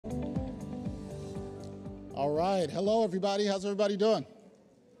All right. Hello, everybody. How's everybody doing?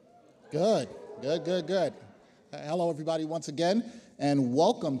 Good. Good. Hello, everybody, once again, and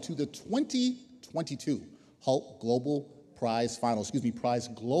welcome to the 2022 Hult Prize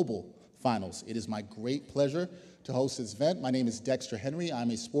Global Finals. It is my great pleasure to host this event. My name is Dexter Henry.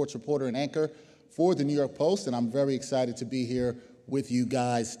 I'm a sports reporter and anchor for the New York Post, and I'm very excited to be here with you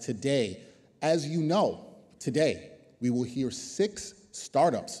guys today. As you know, today we will hear 6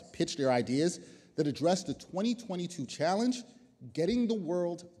 startups pitch their ideas that address the 2022 challenge, getting the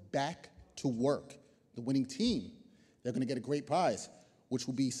world back to work. The winning team, they're going to get a great prize, which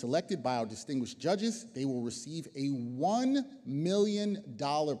will be selected by our distinguished judges. They will receive a $1 million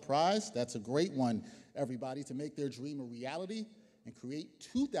prize. That's a great one, everybody, to make their dream a reality and create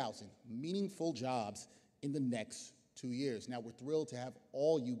 2,000 meaningful jobs in the next 2 years. Now, we're thrilled to have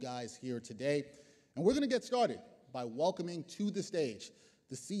all you guys here today, and we're going to get started by welcoming to the stage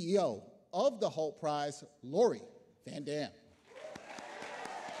the CEO of the Hult Prize, Lori Van Dam.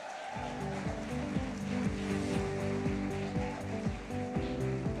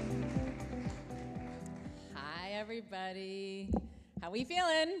 Hi, everybody. How we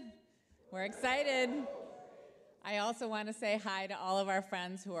feeling? We're excited. I also want to say hi to all of our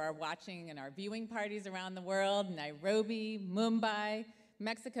friends who are watching in our viewing parties around the world, Nairobi, Mumbai,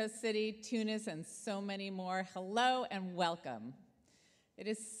 Mexico City, Tunis, and so many more. Hello and welcome. It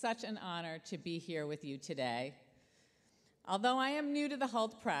is such an honor to be here with you today. Although I am new to the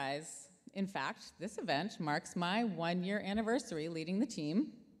Hult Prize, in fact, this event marks my 1-year anniversary leading the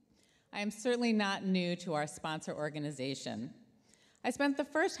team. I am certainly not new to our sponsor organization. I spent the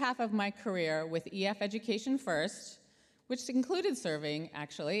first half of my career with EF Education First, which included serving,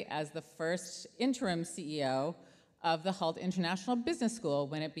 actually, as the first interim CEO of the Hult International Business School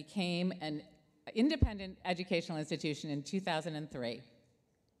when it became an independent educational institution in 2003.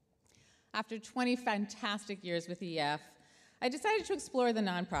 After 20 fantastic years with EF, I decided to explore the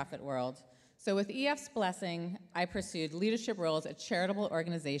nonprofit world. So with EF's blessing, I pursued leadership roles at charitable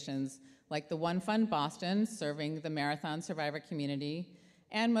organizations like the One Fund Boston, serving the marathon survivor community,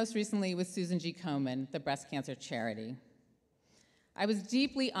 and most recently with Susan G. Komen, the breast cancer charity. I was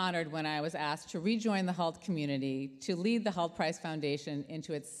deeply honored when I was asked to rejoin the Hult community to lead the Hult Prize Foundation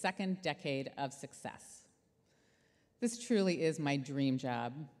into its 2nd decade of success. This truly is my dream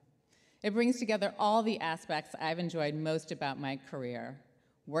job. It brings together all the aspects I've enjoyed most about my career: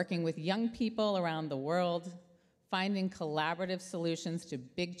 working with young people around the world, finding collaborative solutions to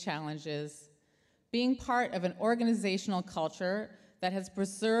big challenges, being part of an organizational culture that has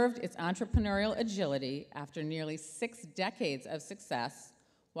preserved its entrepreneurial agility after nearly 6 decades of success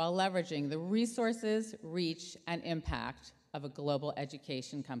while leveraging the resources, reach, and impact of a global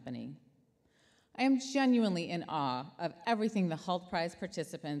education company. I am genuinely in awe of everything the Hult Prize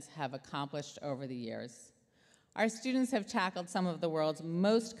participants have accomplished over the years. Our students have tackled some of the world's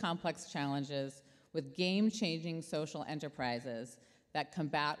most complex challenges with game-changing social enterprises that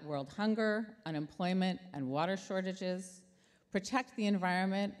combat world hunger, unemployment, and water shortages, protect the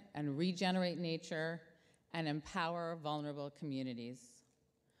environment and regenerate nature, and empower vulnerable communities.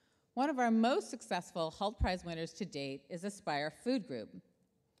 One of our most successful Hult Prize winners to date is Aspire Food Group.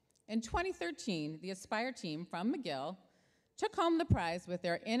 In 2013, the Aspire team from McGill took home the prize with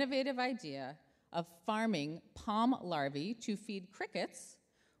their innovative idea of farming palm larvae to feed crickets,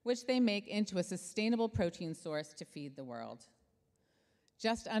 which they make into a sustainable protein source to feed the world.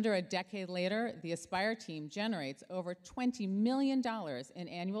 Just under a decade later, the Aspire team generates over $20 million in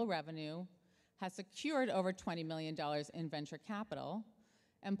annual revenue, has secured over $20 million in venture capital,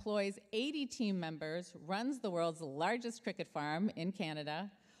 employs 80 team members, runs the world's largest cricket farm in Canada,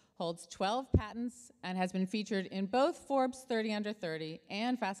 holds 12 patents, and has been featured in both Forbes 30 Under 30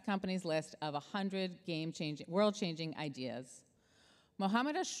 and Fast Company's list of 100 world-changing ideas.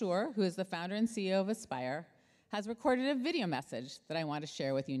 Mohammed Ashur, who is the founder and CEO of Aspire, has recorded a video message that I want to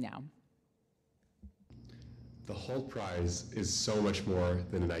share with you now. The Hult Prize is so much more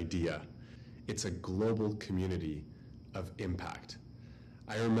than an idea. It's a global community of impact.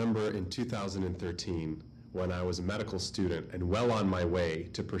 I remember in 2013, when I was a medical student and well on my way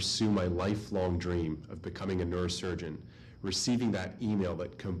to pursue my lifelong dream of becoming a neurosurgeon, receiving that email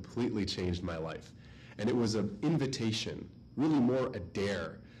that completely changed my life. And it was an invitation, really more a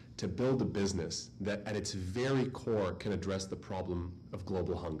dare, to build a business that at its very core can address the problem of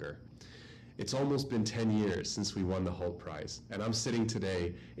global hunger. It's almost been 10 years since we won the Hult Prize, and I'm sitting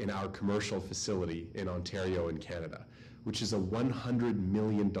today in our commercial facility in Ontario in Canada, which is a $100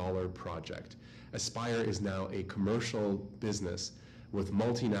 million project. Aspire is now a commercial business with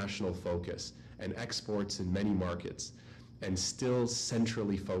multinational focus and exports in many markets. and still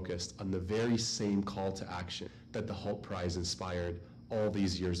centrally focused on the very same call to action that the Hult Prize inspired all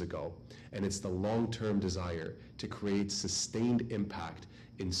these years ago. And it's the long-term desire to create sustained impact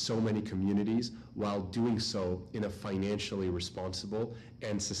in so many communities while doing so in a financially responsible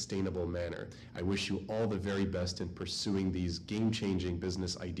and sustainable manner. I wish you all the very best in pursuing these game-changing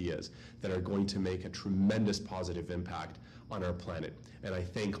business ideas that are going to make a tremendous positive impact on our planet. And I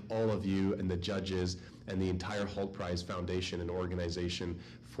thank all of you and the judges and the entire Hult Prize Foundation and organization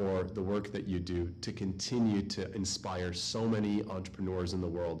for the work that you do to continue to inspire so many entrepreneurs in the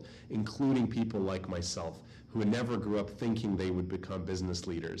world, including people like myself, who never grew up thinking they would become business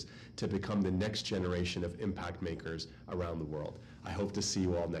leaders, to become the next generation of impact makers around the world. I hope to see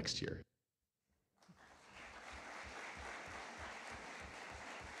you all next year.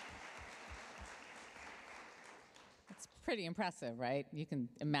 It's pretty impressive, right? You can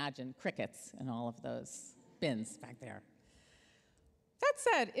imagine crickets in all of those bins back there. That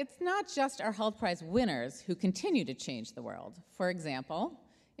said, it's not just our Hult Prize winners who continue to change the world. For example,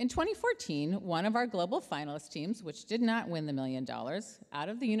 in 2014, one of our global finalist teams, which did not win the $1 million, out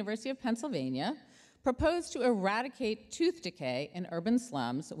of the University of Pennsylvania, proposed to eradicate tooth decay in urban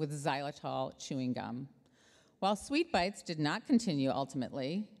slums with xylitol chewing gum. While Sweet Bites did not continue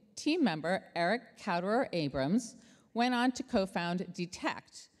ultimately, team member Eric Cowderer-Abrams went on to co-found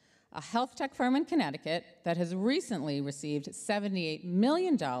Detect, a health tech firm in Connecticut that has recently received $78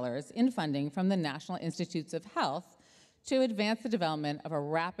 million in funding from the National Institutes of Health to advance the development of a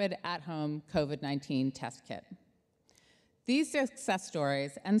rapid at-home COVID-19 test kit. These success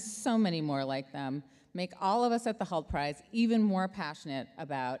stories, and so many more like them, make all of us at the Hult Prize even more passionate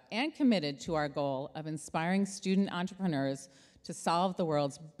about and committed to our goal of inspiring student entrepreneurs to solve the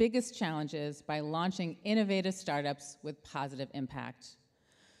world's biggest challenges by launching innovative startups with positive impact.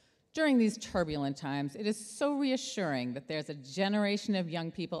 During these turbulent times, it is so reassuring that there's a generation of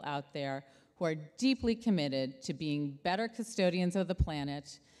young people out there who are deeply committed to being better custodians of the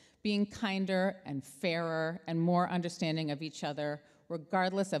planet, being kinder and fairer and more understanding of each other,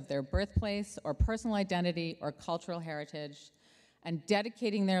 regardless of their birthplace or personal identity or cultural heritage, and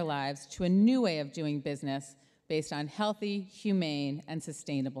dedicating their lives to a new way of doing business based on healthy, humane, and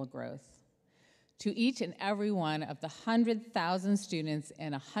sustainable growth. To each and every one of the 100,000 students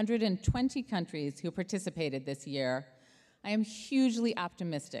in 120 countries who participated this year, I am hugely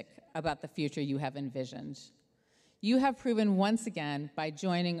optimistic about the future you have envisioned. You have proven once again by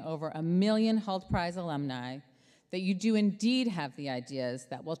joining over 1 million Hult Prize alumni that you do indeed have the ideas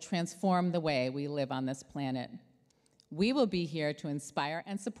that will transform the way we live on this planet. We will be here to inspire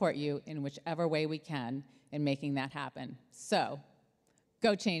and support you in whichever way we can in making that happen. So,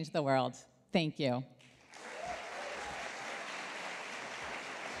 go change the world. Thank you.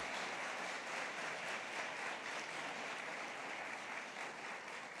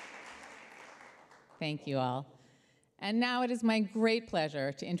 Thank you all. And now it is my great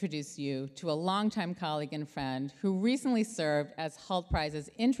pleasure to introduce you to a longtime colleague and friend who recently served as Hult Prize's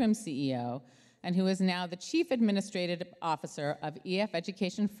interim CEO and who is now the Chief Administrative Officer of EF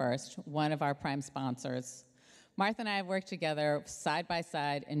Education First, one of our prime sponsors. Martha and I have worked together side by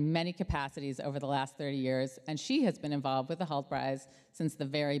side in many capacities over the last 30 years, and she has been involved with the Hult Prize since the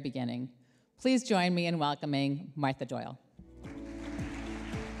very beginning. Please join me in welcoming Martha Doyle.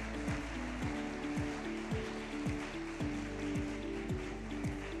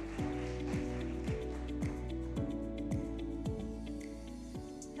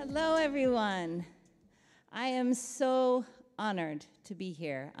 Hello, everyone. I am so honored to be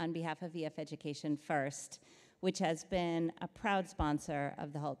here on behalf of EF Education First, which has been a proud sponsor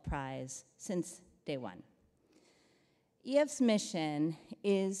of the Hult Prize since day one. EF's mission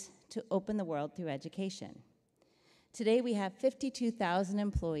is to open the world through education. Today, we have 52,000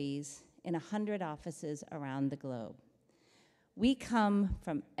 employees in 100 offices around the globe. We come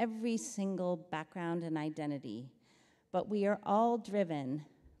from every single background and identity, but we are all driven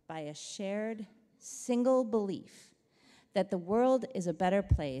by a shared, single belief that the world is a better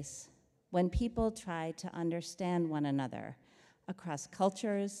place when people try to understand one another across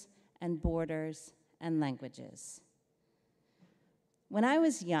cultures and borders and languages. When I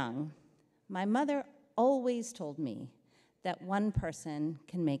was young, my mother always told me that one person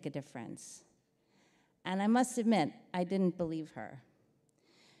can make a difference. And I must admit, I didn't believe her.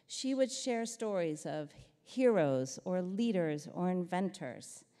 She would share stories of heroes or leaders or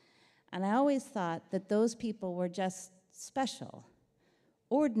inventors. And I always thought that those people were just special.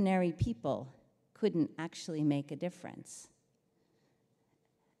 Ordinary people couldn't actually make a difference.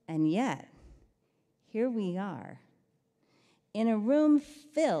 And yet, here we are, in a room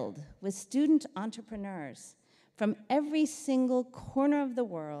filled with student entrepreneurs from every single corner of the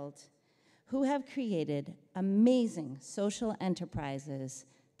world who have created amazing social enterprises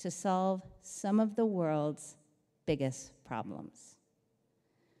to solve some of the world's biggest problems.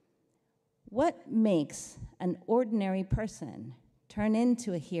 What makes an ordinary person turn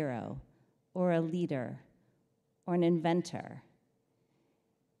into a hero or a leader or an inventor?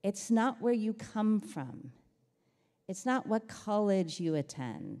 It's not where you come from. It's not what college you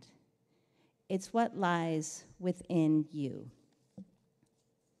attend. It's what lies within you.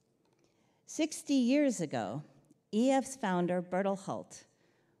 60 years ago, EF's founder, Bertel Hult,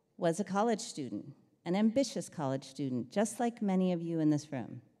 was a college student, an ambitious college student, just like many of you in this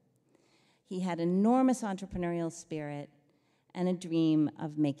room. He had enormous entrepreneurial spirit and a dream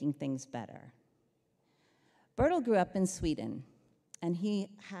of making things better. Bertel grew up in Sweden, and he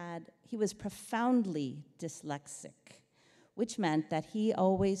was profoundly dyslexic, which meant that he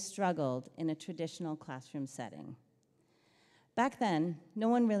always struggled in a traditional classroom setting. Back then, no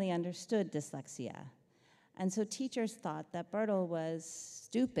one really understood dyslexia, and so teachers thought that Bertel was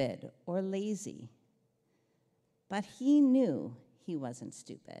stupid or lazy. But he knew he wasn't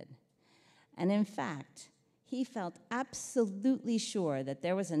stupid. And in fact, he felt absolutely sure that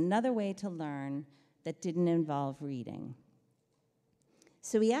there was another way to learn that didn't involve reading.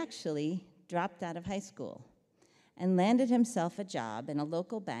 So he actually dropped out of high school and landed himself a job in a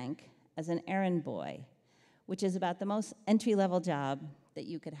local bank as an errand boy, which is about the most entry-level job that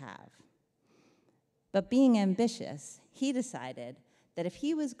you could have. But being ambitious, he decided that if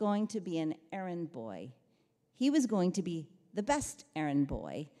he was going to be an errand boy, he was going to be the best errand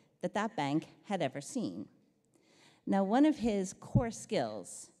boy that that bank had ever seen. Now, one of his core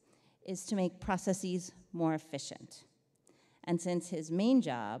skills is to make processes more efficient. And since his main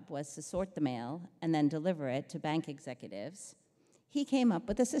job was to sort the mail and then deliver it to bank executives, he came up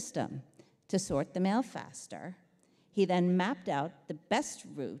with a system to sort the mail faster. He then mapped out the best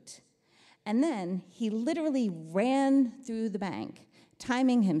route, and then he literally ran through the bank,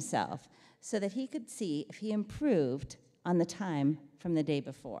 timing himself so that he could see if he improved on the time from the day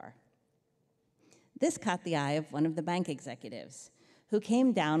before. This caught the eye of one of the bank executives, who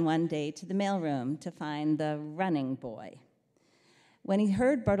came down one day to the mailroom to find the running boy. When he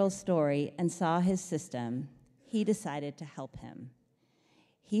heard Bertel's story and saw his system, he decided to help him.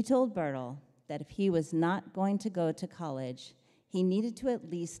 He told Bertel that if he was not going to go to college, he needed to at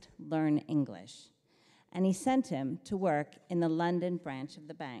least learn English, and he sent him to work in the London branch of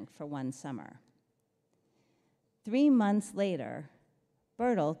the bank for one summer. 3 months later,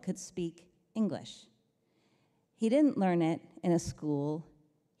 Bertel could speak English. He didn't learn it in a school.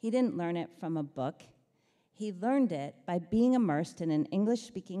 He didn't learn it from a book. He learned it by being immersed in an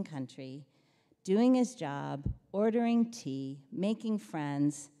English-speaking country, doing his job, ordering tea, making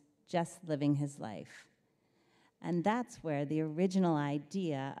friends, just living his life. And that's where the original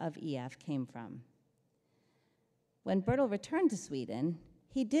idea of EF came from. When Bertel returned to Sweden,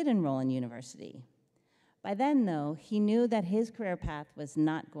 he did enroll in university. By then, though, he knew that his career path was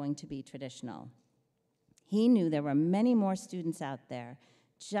not going to be traditional. He knew there were many more students out there,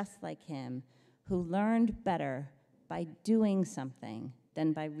 just like him, who learned better by doing something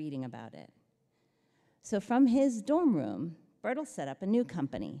than by reading about it. So from his dorm room, Bertel set up a new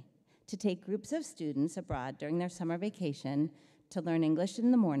company to take groups of students abroad during their summer vacation to learn English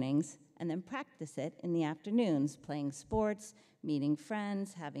in the mornings and then practice it in the afternoons, playing sports, meeting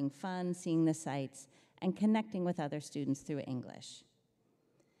friends, having fun, seeing the sights, and connecting with other students through English.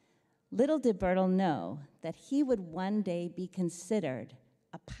 Little did Bertel know that he would one day be considered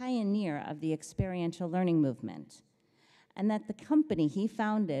a pioneer of the experiential learning movement, and that the company he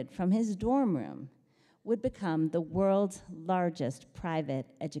founded from his dorm room would become the world's largest private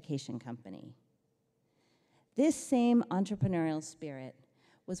education company. This same entrepreneurial spirit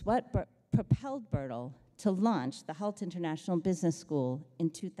was what propelled Bertel to launch the Hult International Business School in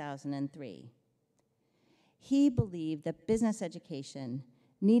 2003. He believed that business education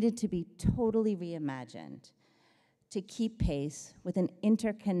needed to be totally reimagined to keep pace with an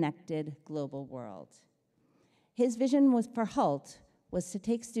interconnected global world. His vision for Hult was to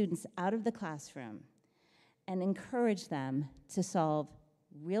take students out of the classroom and encourage them to solve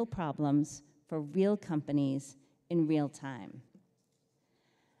real problems for real companies in real time.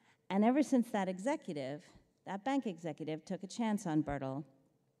 And ever since that bank executive took a chance on Bertel,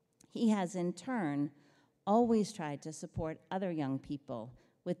 he has in turn always tried to support other young people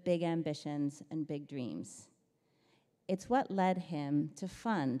with big ambitions and big dreams. It's what led him to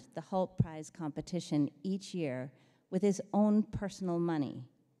fund the Hult Prize competition each year with his own personal money.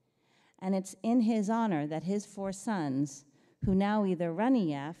 And it's in his honor that his 4 sons, who now either run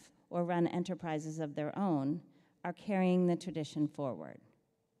EF or run enterprises of their own, are carrying the tradition forward.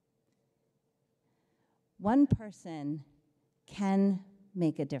 One person can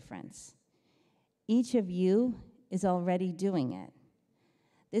make a difference. Each of you is already doing it.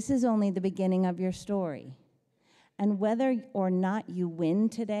 This is only the beginning of your story. And whether or not you win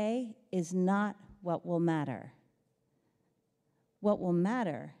today is not what will matter. What will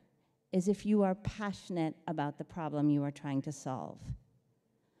matter is if you are passionate about the problem you are trying to solve.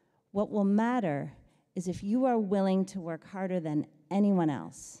 What will matter is if you are willing to work harder than anyone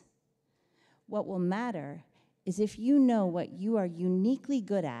else. What will matter is if you know what you are uniquely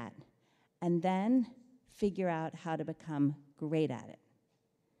good at and then figure out how to become great at it.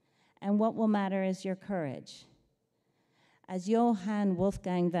 And what will matter is your courage. As Johann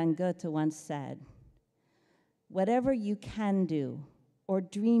Wolfgang von Goethe once said, whatever you can do or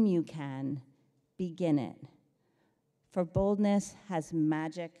dream you can, begin it. For boldness has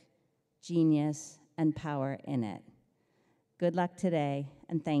magic, genius, and power in it. Good luck today,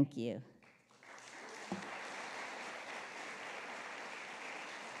 and thank you.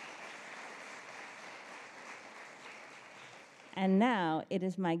 And now it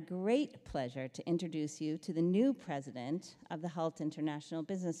is my great pleasure to introduce you to the new president of the Hult International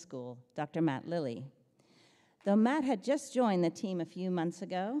Business School, Dr. Matt Lilly. Though Matt had just joined the team a few months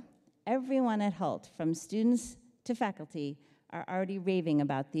ago, everyone at Hult, from students to faculty, are already raving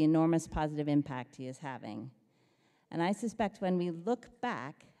about the enormous positive impact he is having. And I suspect when we look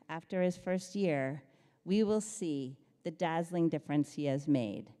back after his first year, we will see the dazzling difference he has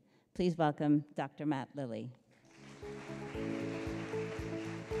made. Please welcome Dr. Matt Lilly.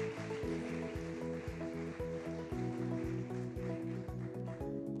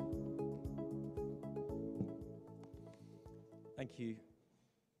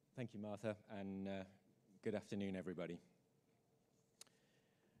 Thank you, Martha, and good afternoon, everybody.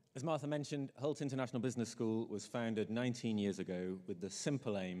 As Martha mentioned, Hult International Business School was founded 19 years ago with the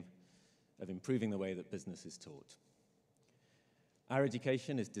simple aim of improving the way that business is taught. Our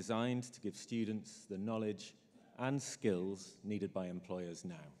education is designed to give students the knowledge and skills needed by employers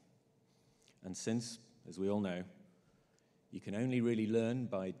now. And since, as we all know, you can only really learn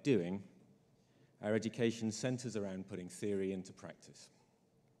by doing, our education centers around putting theory into practice.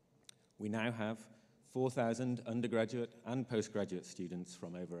 We now have 4,000 undergraduate and postgraduate students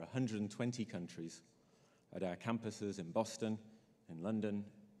from over 120 countries at our campuses in Boston, in London,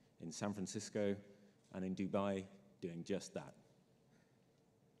 in San Francisco, and in Dubai doing just that.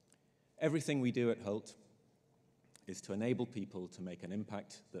 Everything we do at Hult is to enable people to make an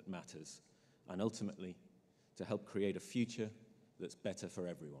impact that matters, and ultimately to help create a future that's better for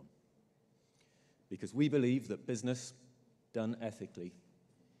everyone. Because we believe that business, done ethically,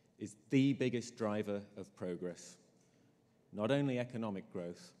 is the biggest driver of progress, not only economic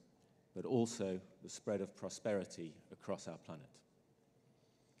growth, but also the spread of prosperity across our planet.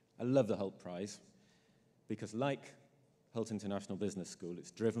 I love the Hult Prize because, like Hult International Business School,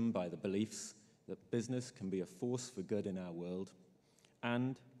 it's driven by the beliefs that business can be a force for good in our world,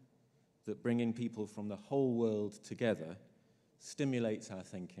 and that bringing people from the whole world together stimulates our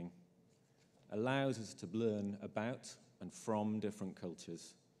thinking, allows us to learn about and from different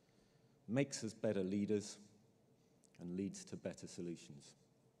cultures, makes us better leaders, and leads to better solutions.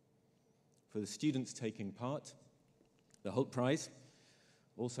 For the students taking part, the Hult Prize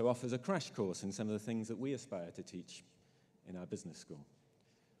also offers a crash course in some of the things that we aspire to teach in our business school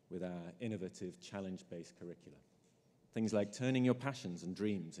with our innovative, challenge-based curricula. Things like turning your passions and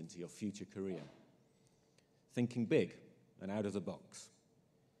dreams into your future career, thinking big and out of the box,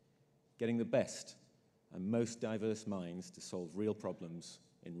 getting the best and most diverse minds to solve real problems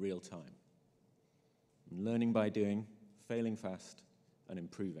in real time, and learning by doing, failing fast, and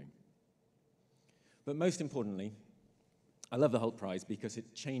improving. But most importantly, I love the Hult Prize because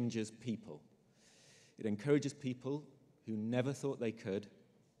it changes people. It encourages people who never thought they could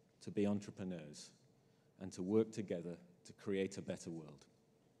to be entrepreneurs and to work together to create a better world.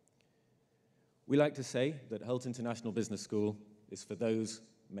 We like to say that Hult International Business School is for those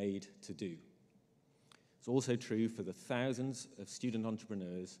made to do. It's also true for the thousands of student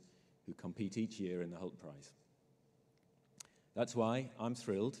entrepreneurs who compete each year in the Hult Prize. That's why I'm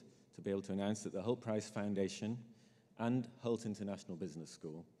thrilled to be able to announce that the Hult Prize Foundation and Hult International Business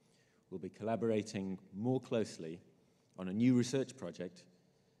School will be collaborating more closely on a new research project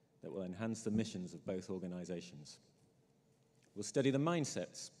that will enhance the missions of both organizations. We'll study the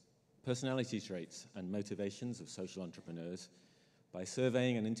mindsets, personality traits, and motivations of social entrepreneurs by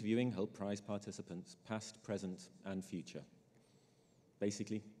surveying and interviewing Hult Prize participants, past, present, and future.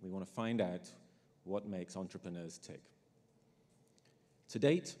 Basically, we want to find out what makes entrepreneurs tick. To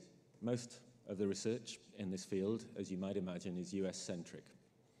date, most of the research in this field, as you might imagine, is US-centric.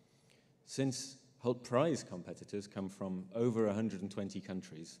 Since Hult Prize competitors come from over 120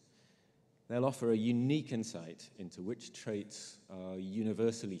 countries, they'll offer a unique insight into which traits are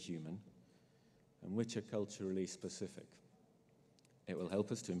universally human and which are culturally specific. It will help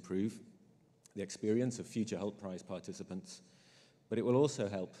us to improve the experience of future Hult Prize participants, but it will also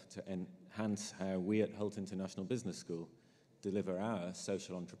help to enhance how we at Hult International Business School deliver our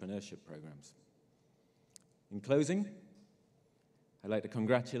social entrepreneurship programs. In closing, I'd like to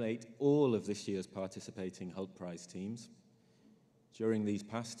congratulate all of this year's participating Hult Prize teams. During these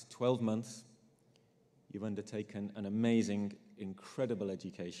past 12 months, you've undertaken an amazing, incredible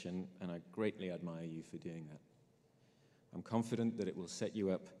education, and I greatly admire you for doing that. I'm confident that it will set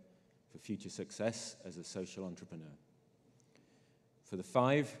you up for future success as a social entrepreneur. For the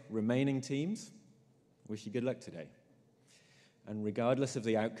 5 remaining teams, I wish you good luck today. And regardless of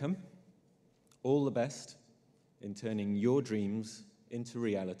the outcome, all the best in turning your dreams into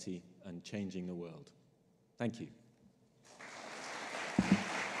reality and changing the world. Thank you.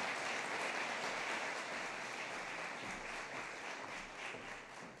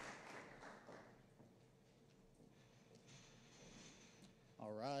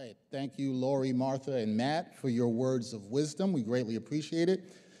 All right. Thank you, Lori, Martha, and Matt, for your words of wisdom. We greatly appreciate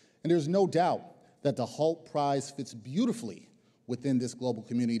it. And there's no doubt that the Hult Prize fits beautifully within this global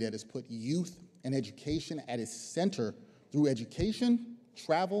community that has put youth and education at its center through education,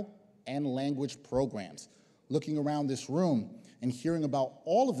 travel, and language programs. Looking around this room and hearing about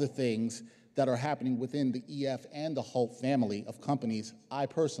all of the things that are happening within the EF and the Hult family of companies, I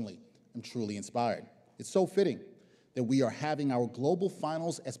personally am truly inspired. It's so fitting that we are having our global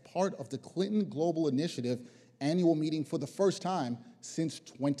finals as part of the Clinton Global Initiative annual meeting for the first time since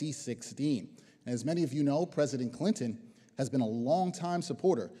 2016. And as many of you know, President Clinton has been a longtime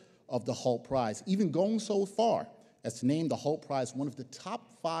supporter of the Hult Prize, even going so far as to name the Hult Prize one of the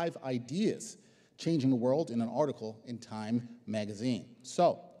top 5 ideas changing the world in an article in Time magazine.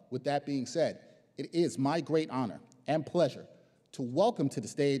 So, with that being said, it is my great honor and pleasure to welcome to the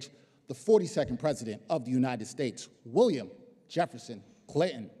stage the 42nd President of the United States, William Jefferson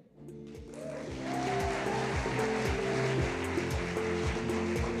Clinton.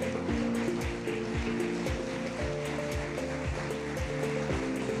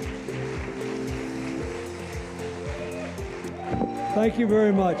 Thank you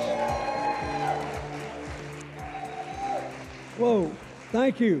very much. Whoa,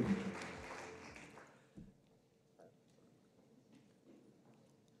 thank you.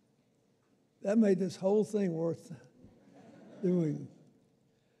 That made this whole thing worth doing.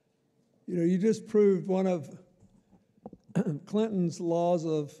 You know, you just proved one of Clinton's laws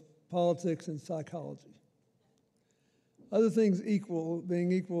of politics and psychology. Other things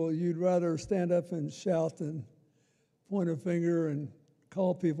being equal, you'd rather stand up and shout than point a finger and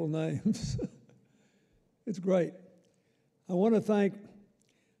call people names. It's great. I want to thank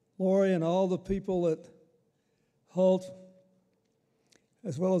Lori and all the people at Hult,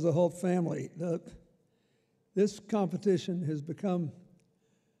 as well as the Hult family. This competition has become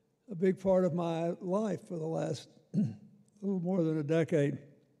a big part of my life for the last little more than a decade.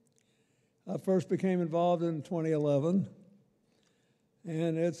 I first became involved in 2011,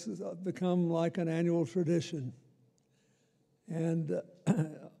 and it's become like an annual tradition. And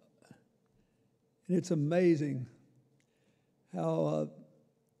it's amazing how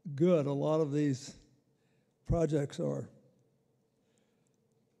good a lot of these projects are.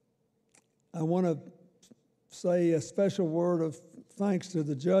 I want to say a special word of thanks to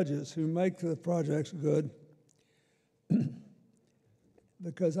the judges who make the projects good,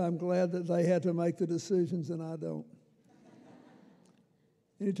 because I'm glad that they had to make the decisions and I don't.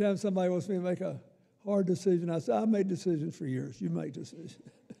 Anytime somebody wants me to make a hard decision, I say, I've made decisions for years. You make decisions.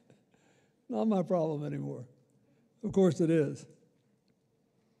 Not my problem anymore. Of course it is.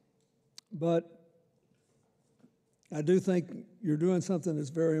 But I do think you're doing something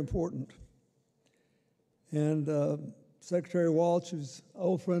that's very important. And Secretary Walsh, who's an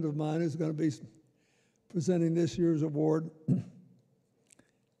old friend of mine, is going to be presenting this year's award.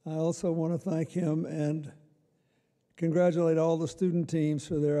 I also want to thank him and congratulate all the student teams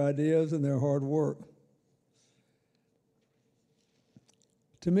for their ideas and their hard work.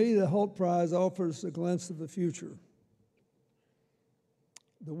 To me, the Hult Prize offers a glimpse of the future,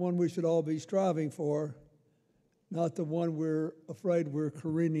 the one we should all be striving for, not the one we're afraid we're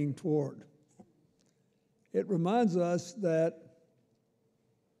careening toward. It reminds us that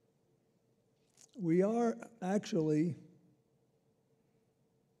we are actually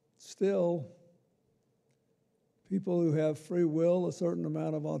still people who have free will, a certain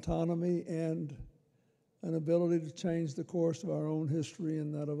amount of autonomy, and an ability to change the course of our own history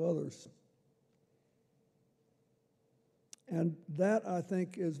and that of others. And that, I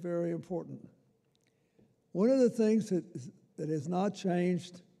think, is very important. One of the things that has not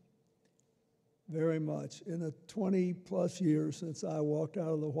changed very much in the 20-plus years since I walked out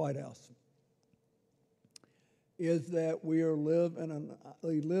of the White House is that we live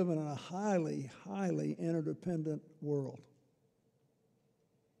in a highly, highly interdependent world.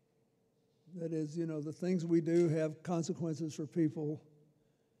 That is, the things we do have consequences for people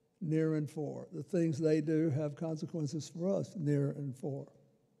near and far. The things they do have consequences for us near and far.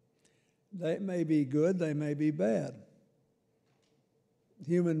 They may be good, they may be bad.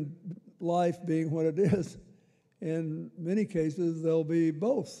 Human life being what it is, in many cases, they'll be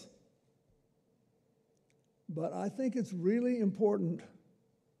both. But I think it's really important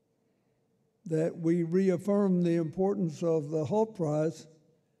that we reaffirm the importance of the Hult Prize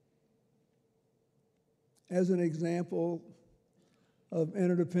as an example of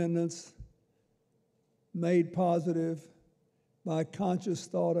interdependence made positive by conscious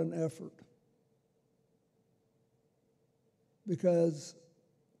thought and effort. Because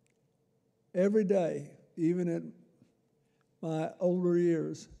every day, even in my older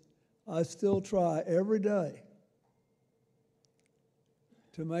years, I still try every day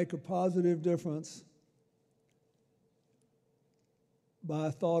to make a positive difference by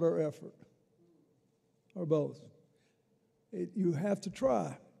thought or effort, or both. You have to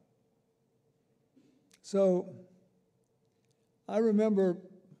try. So I remember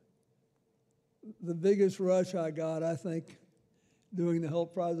the biggest rush I got, I think, doing the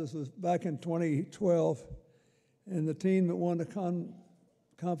Hult Prizes was back in 2012, and the team that won the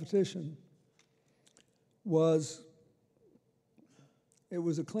competition was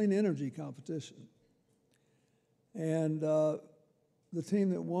a clean energy competition. And the team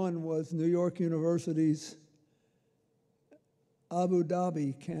that won was New York University's Abu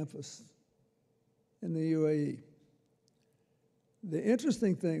Dhabi campus in the UAE. The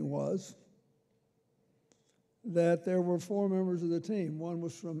interesting thing was that there were 4 members of the team. One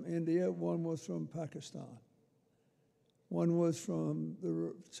was from India, one was from Pakistan, one was from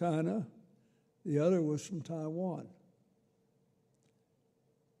China, the other was from Taiwan.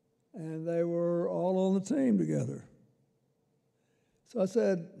 And they were all on the team together. So I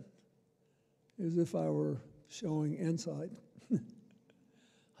said, as if I were showing insight,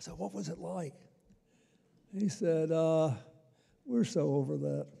 I said, what was it like? He said, we're so over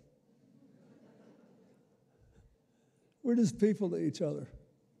that. We're just people to each other.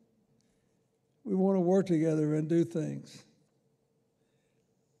 We want to work together and do things.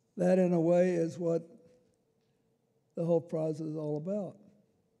 That, in a way, is what the Hult Prize is all about.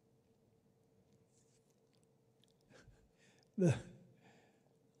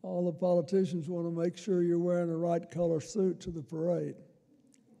 All the politicians want to make sure you're wearing the right color suit to the parade.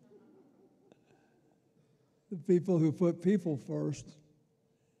 The people who put people first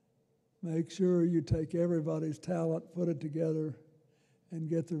make sure you take everybody's talent, put it together, and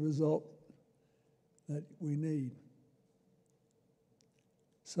get the result that we need.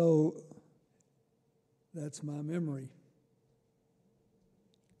 So that's my memory.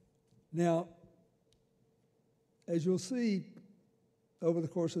 Now, as you'll see over the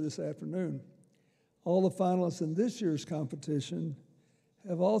course of this afternoon, all the finalists in this year's competition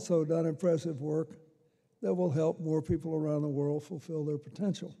have also done impressive work that will help more people around the world fulfill their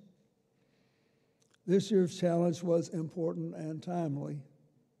potential. This year's challenge was important and timely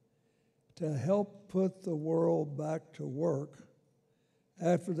to help put the world back to work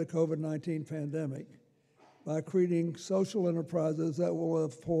after the COVID-19 pandemic by creating social enterprises that will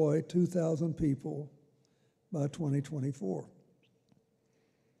employ 2,000 people by 2024.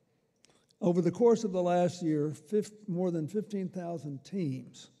 Over the course of the last year, more than 15,000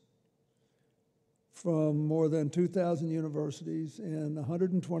 teams from more than 2,000 universities in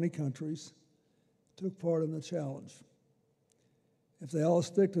 120 countries took part in the challenge. If they all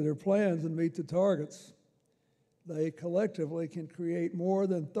stick to their plans and meet the targets, they collectively can create more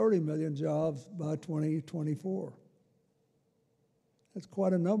than 30 million jobs by 2024. That's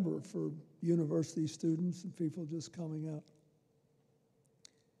quite a number for university students and people just coming out.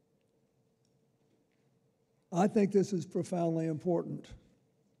 I think this is profoundly important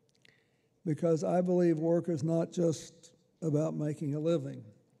because I believe work is not just about making a living,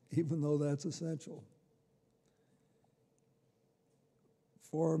 even though that's essential.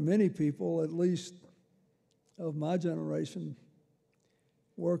 For many people, at least of my generation,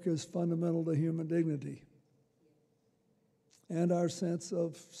 work is fundamental to human dignity and our sense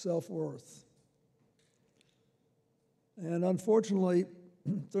of self-worth. And unfortunately,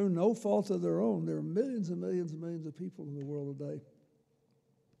 through no fault of their own, there are millions and millions and millions of people in the world today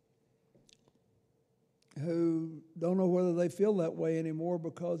who don't know whether they feel that way anymore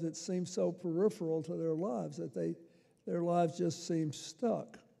because it seems so peripheral to their lives that their lives just seem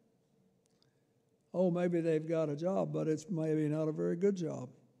stuck. Oh, maybe they've got a job, but it's maybe not a very good job.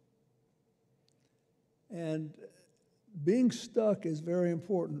 And being stuck is very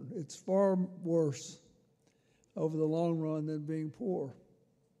important. It's far worse over the long run than being poor,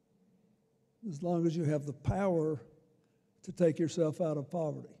 as long as you have the power to take yourself out of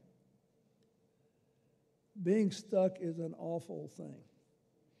poverty. Being stuck is an awful thing.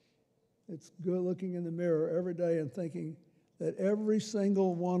 It's good looking in the mirror every day and thinking that every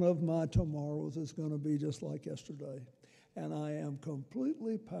single one of my tomorrows is going to be just like yesterday, and I am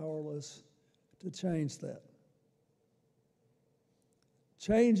completely powerless to change that.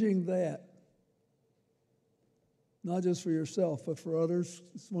 Changing that, not just for yourself, but for others,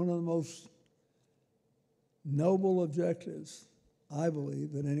 is one of the most noble objectives, I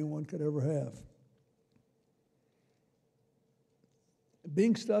believe, that anyone could ever have.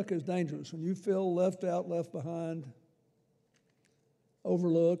 Being stuck is dangerous. When you feel left out, left behind,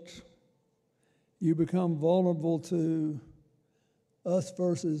 overlooked, you become vulnerable to us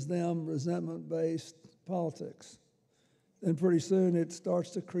versus them, resentment-based politics. And pretty soon it starts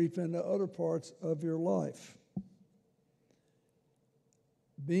to creep into other parts of your life.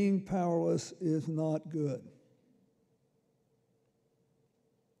 Being powerless is not good.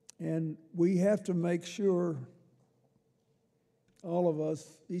 And we have to make sure, all of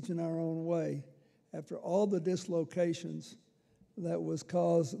us, each in our own way, after all the dislocations that were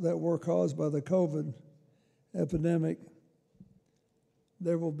caused by the COVID epidemic,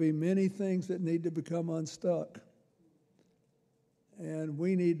 there will be many things that need to become unstuck. And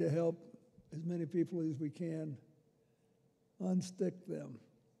we need to help as many people as we can unstick them.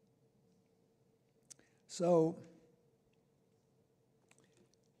 So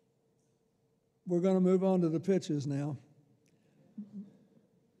we're going to move on to the pitches now.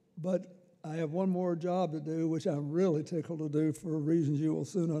 But I have one more job to do, which I'm really tickled to do for reasons you will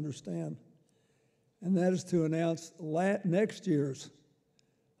soon understand. And that is to announce next year's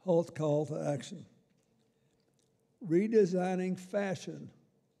Hult Call to Action. Redesigning fashion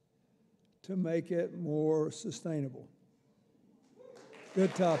to make it more sustainable.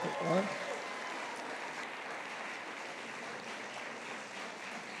 Good topic, right?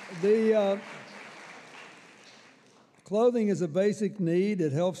 The clothing is a basic need.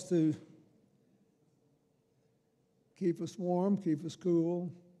 It helps to keep us warm, keep us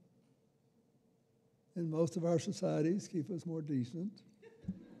cool. In most of our societies, keep us more decent.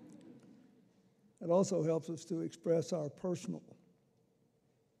 It also helps us to express our personal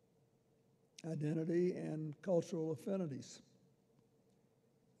identity and cultural affinities.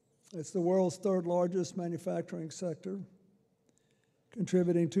 It's the world's third largest manufacturing sector,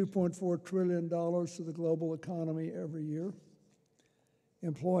 contributing $2.4 trillion to the global economy every year,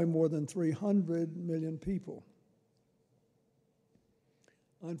 employing more than 300 million people.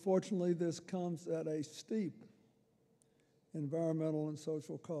 Unfortunately, this comes at a steep environmental and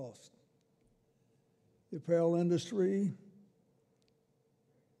social cost. The apparel industry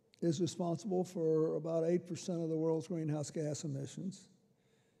is responsible for about 8% of the world's greenhouse gas emissions,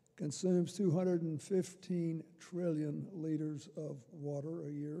 consumes 215 trillion liters of water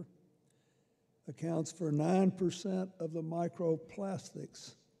a year, accounts for 9% of the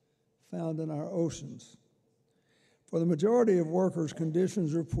microplastics found in our oceans. For the majority of workers,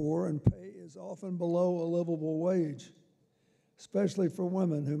 conditions are poor and pay is often below a livable wage, especially for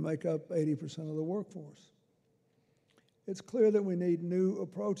women who make up 80% of the workforce. It's clear that we need new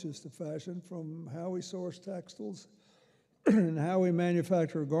approaches to fashion, from how we source textiles and how we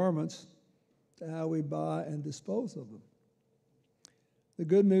manufacture garments to how we buy and dispose of them. The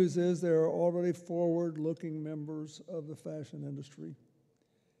good news is there are already forward-looking members of the fashion industry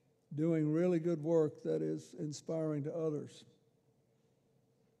doing really good work that is inspiring to others.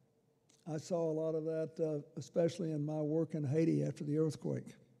 I saw a lot of that, especially in my work in Haiti after the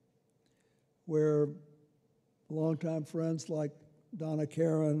earthquake, where longtime friends like Donna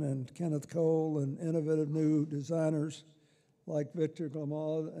Karan and Kenneth Cole and innovative new designers like Victor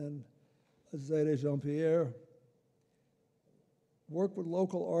Glamade and Azadeh Jean-Pierre work with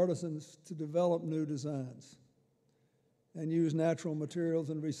local artisans to develop new designs and use natural materials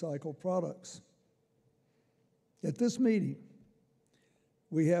and recycled products. At this meeting,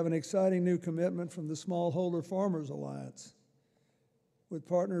 we have an exciting new commitment from the Smallholder Farmers Alliance, with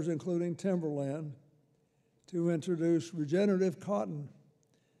partners including Timberland, to introduce regenerative cotton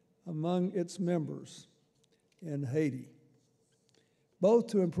among its members in Haiti. both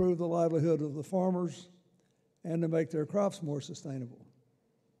to improve the livelihood of the farmers and to make their crops more sustainable.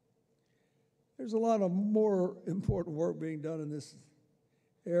 There's a lot of more important work being done in this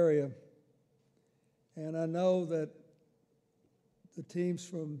area, and I know that the teams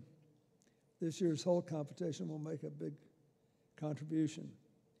from this year's Hult competition will make a big contribution.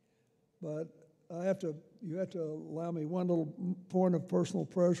 But you have to allow me one little point of personal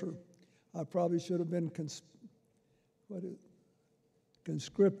pressure. I probably should have been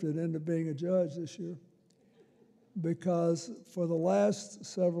conscripted into being a judge this year, because for the last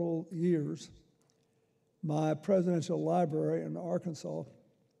several years, my presidential library in Arkansas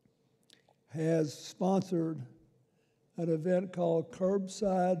has sponsored an event called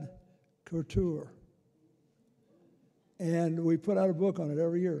Curbside Couture. And we put out a book on it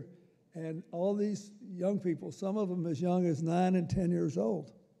every year. And all these young people, some of them as young as 9 and 10 years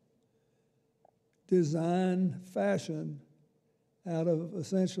old, design fashion out of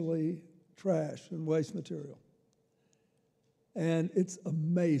essentially trash and waste material. And it's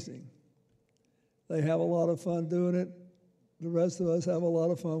amazing. They have a lot of fun doing it. The rest of us have a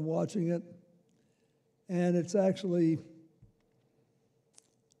lot of fun watching it. And it's actually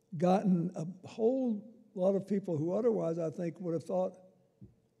gotten a whole lot of people who otherwise, I think, would have thought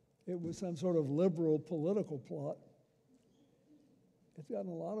it was some sort of liberal political plot. It's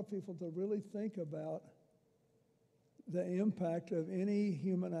gotten a lot of people to really think about the impact of any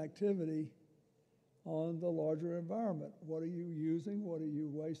human activity on the larger environment. What are you using? What are you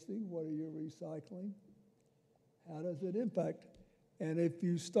wasting? What are you recycling? How does it impact? And if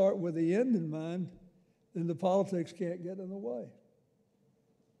you start with the end in mind, then the politics can't get in the way.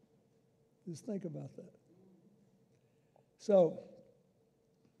 Just think about that. So,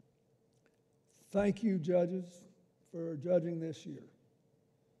 thank you, judges, for judging this year.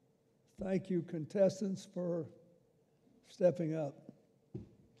 Thank you, contestants, for stepping up.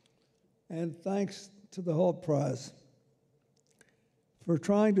 And thanks to the Hult Prize for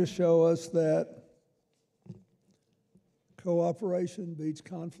trying to show us that cooperation beats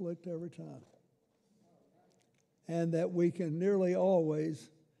conflict every time, and that we can nearly always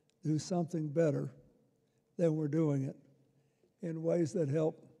do something better than we're doing it in ways that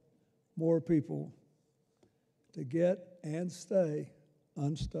help more people to get and stay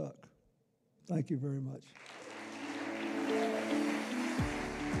unstuck. Thank you very much.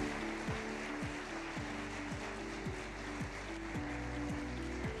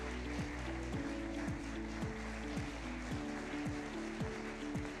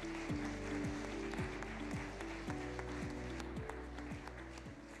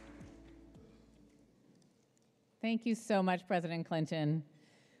 Thank you so much, President Clinton.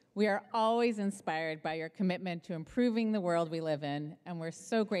 We are always inspired by your commitment to improving the world we live in, and we're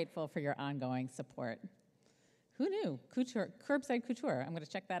so grateful for your ongoing support. Who knew? Curbside couture. I'm going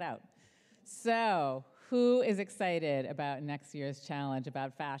to check that out. So, who is excited about next year's challenge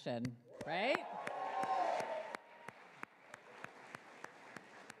about fashion, right?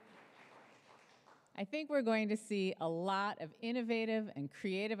 I think we're going to see a lot of innovative and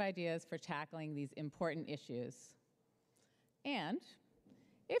creative ideas for tackling these important issues. And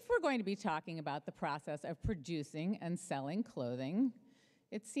if we're going to be talking about the process of producing and selling clothing,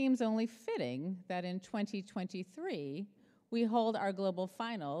 it seems only fitting that in 2023, we hold our global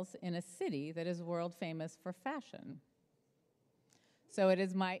finals in a city that is world famous for fashion. So it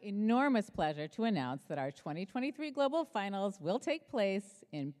is my enormous pleasure to announce that our 2023 global finals will take place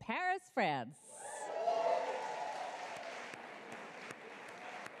in Paris, France.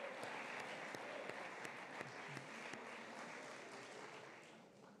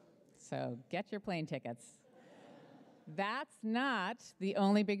 So get your plane tickets. That's not the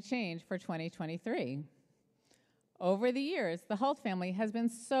only big change for 2023. Over the years, the Hult family has been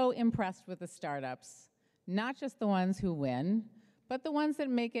so impressed with the startups, not just the ones who win, but the ones that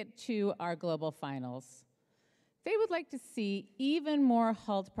make it to our global finals. They would like to see even more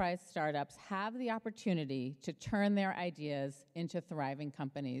Hult Prize startups have the opportunity to turn their ideas into thriving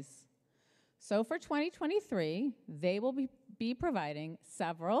companies. So for 2023, they will be providing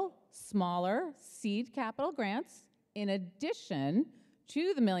several smaller seed capital grants in addition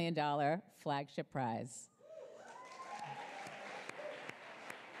to the $1 million flagship prize.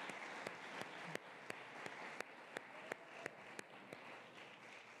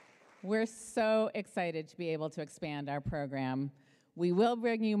 We're so excited to be able to expand our program. We will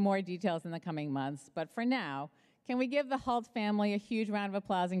bring you more details in the coming months, but for now, can we give the Hult family a huge round of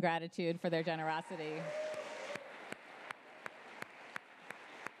applause and gratitude for their generosity?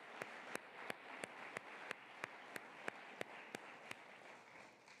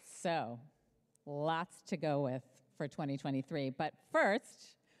 So, lots to go with for 2023. But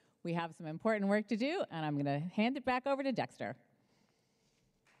first, we have some important work to do, and I'm going to hand it back over to Dexter.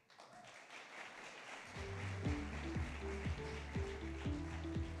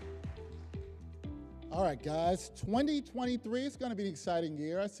 All right, guys, 2023 is going to be an exciting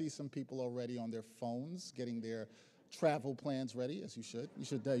year. I see some people already on their phones getting their travel plans ready, as you should. You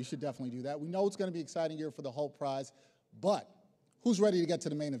should definitely do that. We know it's going to be an exciting year for the Hult Prize, but who's ready to get to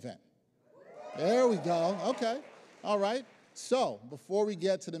the main event? There we go. Okay. All right. So before we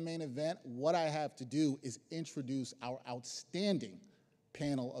get to the main event, what I have to do is introduce our outstanding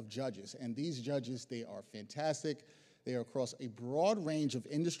panel of judges. And these judges, they are fantastic. They are across a broad range of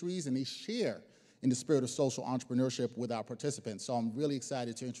industries, and they share in the spirit of social entrepreneurship with our participants. So I'm really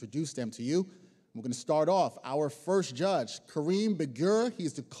excited to introduce them to you. We're going to start off. Our first judge, Kareem Begur.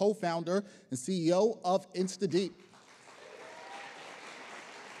 He's the co-founder and CEO of InstaDeep.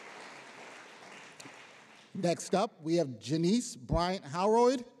 Next up, we have Janice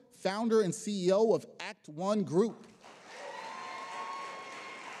Bryant-Howroyd, founder and CEO of Act One Group.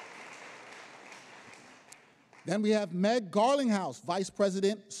 Then we have Meg Garlinghouse, Vice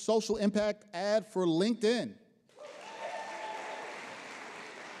President, Social Impact Ad for LinkedIn.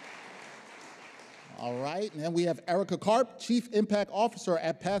 All right, and then we have Erica Karp, Chief Impact Officer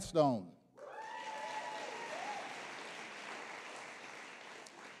at Pathstone.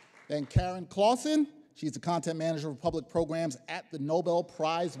 Then Karen Clausen, she's the Content Manager of Public Programs at the Nobel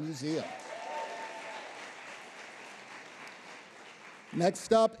Prize Museum.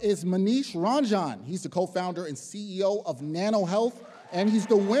 Next up is Manish Ranjan. He's the co-founder and CEO of Nano Health, and he's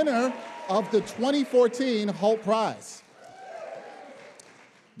the winner of the 2014 Hult Prize.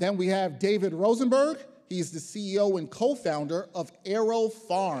 Then we have David Rosenberg. He's the CEO and co-founder of Aero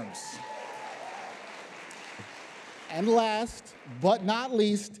Farms. And last but not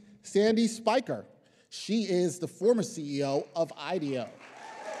least, Sandy Spiker. She is the former CEO of IDEO.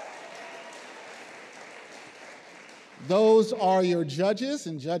 Those are your judges,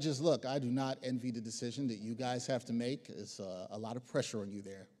 and judges, look, I do not envy the decision that you guys have to make. It's a lot of pressure on you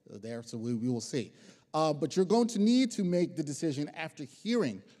there, so we will see. But you're going to need to make the decision after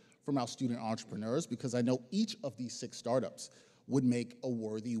hearing from our student entrepreneurs, because I know each of these 6 startups would make a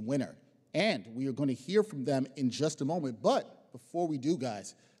worthy winner. And we are going to hear from them in just a moment. But before we do,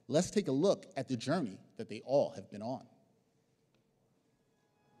 guys, let's take a look at the journey that they all have been on.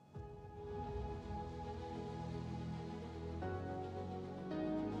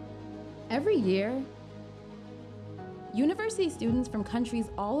 Every year, university students from countries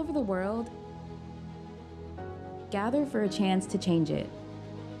all over the world gather for a chance to change it.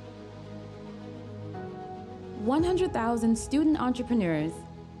 100,000 student entrepreneurs,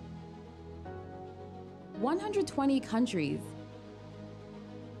 120 countries,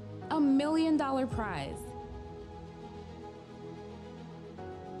 $1 million prize,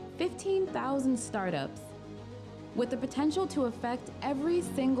 15,000 startups, with the potential to affect every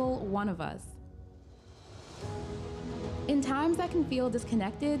single one of us. In times that can feel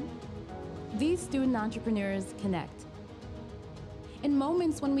disconnected, these student entrepreneurs connect. In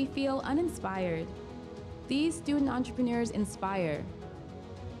moments when we feel uninspired, these student entrepreneurs inspire.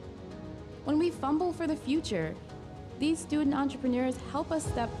 When we fumble for the future, these student entrepreneurs help us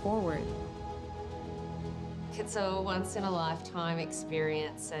step forward. It's a once-in-a-lifetime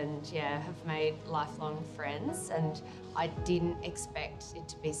experience, and yeah, have made lifelong friends, and I didn't expect it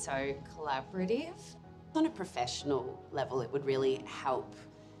to be so collaborative. On a professional level, it would really help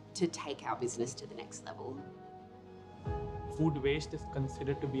to take our business to the next level. Food waste is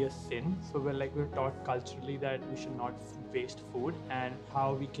considered to be a sin, so we're taught culturally that we should not waste food, and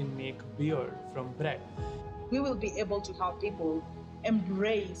how we can make beer from bread. We will be able to help people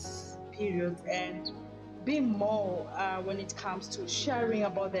embrace periods and be more when it comes to sharing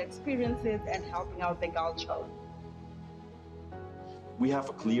about their experiences and helping out the culture. We have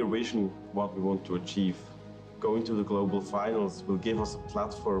a clear vision what we want to achieve. Going to the global finals will give us a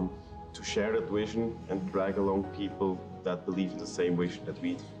platform to share that vision and drag along people that believe in the same vision that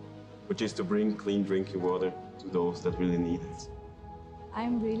we do, which is to bring clean drinking water to those that really need it.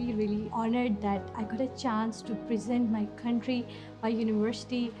 I'm really, really honored that I got a chance to present my country, my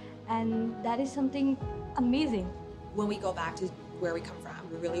university, and that is something amazing. When we go back to where we come from,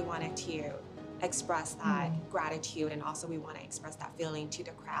 we really wanted to express that gratitude, and also we want to express that feeling to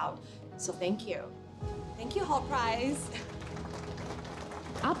the crowd. So thank you. Thank you, Hult Prize.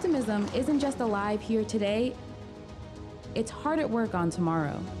 Optimism isn't just alive here today, it's hard at work on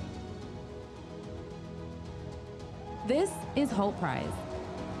tomorrow. This is Hult Prize.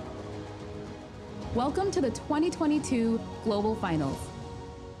 Welcome to the 2022 Global Finals.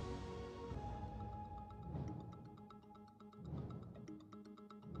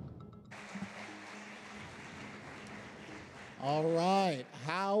 All right,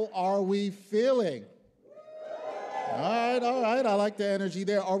 how are we feeling? All right, I like the energy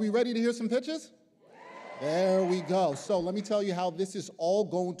there. Are we ready to hear some pitches? There we go. So let me tell you how this is all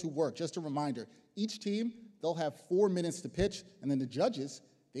going to work. Just a reminder, each team, they'll have 4 minutes to pitch, and then the judges,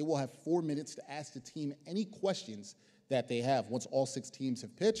 they will have 4 minutes to ask the team any questions that they have. Once all 6 teams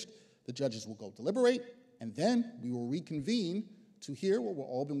have pitched, the judges will go deliberate, and then we will reconvene to hear what we've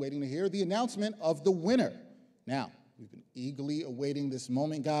all been waiting to hear, the announcement of the winner. Now, we've been eagerly awaiting this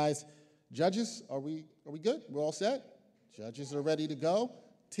moment, guys. Judges, are we good? We're all set? Judges are ready to go.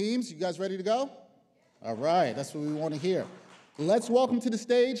 Teams, you guys ready to go? All right, that's what we want to hear. Let's welcome to the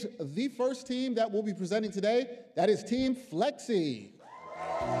stage the first team that will be presenting today. That is Team Flexi.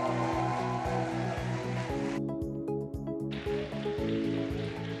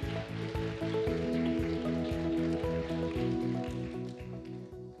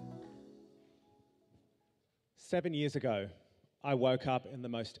 7 years ago, I woke up in the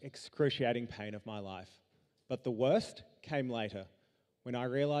most excruciating pain of my life. But the worst came later, when I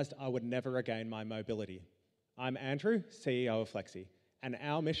realized I would never regain my mobility. I'm Andrew, CEO of Flexi, and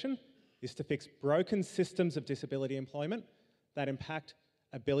our mission is to fix broken systems of disability employment that impact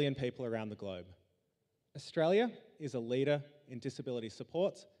 1 billion people around the globe. Australia is a leader in disability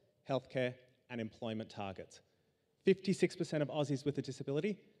supports, healthcare, and employment targets. 56% of Aussies with a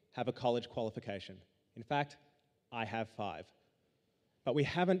disability have a college qualification. In fact, I have 5. But we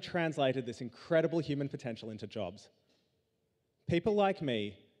haven't translated this incredible human potential into jobs. People like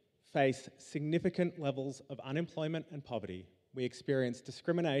me face significant levels of unemployment and poverty. We experience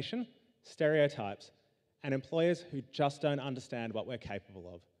discrimination, stereotypes, and employers who just don't understand what we're capable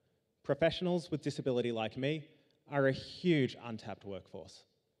of. Professionals with disability like me are a huge untapped workforce.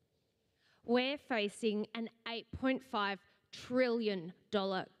 We're facing an $8.5 trillion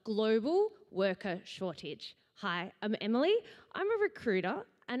global worker shortage. Hi, I'm Emily. I'm a recruiter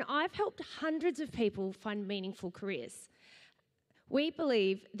and I've helped hundreds of people find meaningful careers. We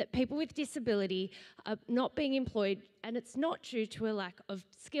believe that people with disability are not being employed, and it's not due to a lack of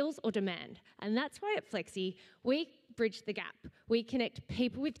skills or demand. And that's why at Flexi, we bridge the gap. We connect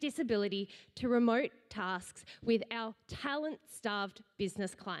people with disability to remote tasks with our talent-starved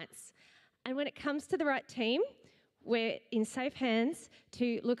business clients. And when it comes to the right team, we're in safe hands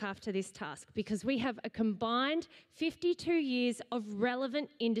to look after this task because we have a combined 52 years of relevant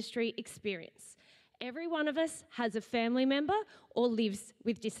industry experience. Every one of us has a family member or lives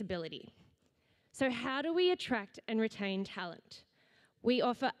with disability. So how do we attract and retain talent? We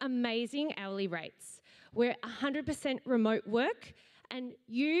offer amazing hourly rates. We're 100% remote work, and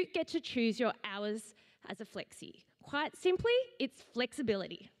you get to choose your hours as a flexi. Quite simply, it's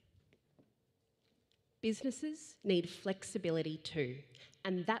flexibility. Businesses need flexibility too,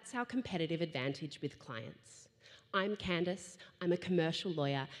 and that's our competitive advantage with clients. I'm Candice, I'm a commercial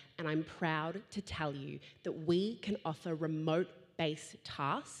lawyer, and I'm proud to tell you that we can offer remote-based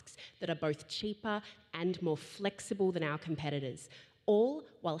tasks that are both cheaper and more flexible than our competitors, all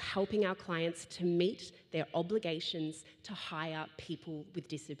while helping our clients to meet their obligations to hire people with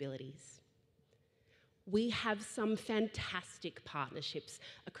disabilities. We have some fantastic partnerships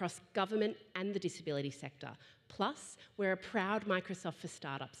across government and the disability sector. Plus, we're a proud Microsoft for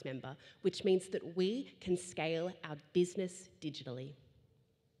Startups member, which means that we can scale our business digitally.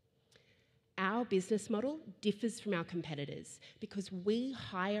 Our business model differs from our competitors because we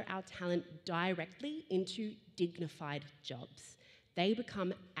hire our talent directly into dignified jobs. They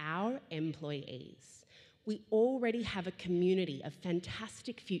become our employees. We already have a community of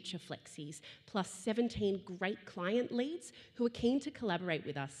fantastic future flexis, plus 17 great client leads who are keen to collaborate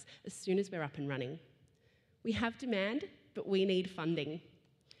with us as soon as we're up and running. We have demand, but we need funding.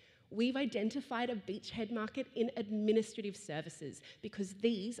 We've identified a beachhead market in administrative services because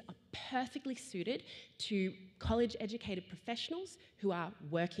these are perfectly suited to college-educated professionals who are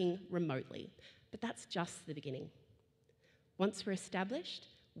working remotely. But that's just the beginning. Once we're established,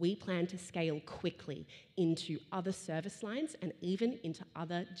 we plan to scale quickly into other service lines and even into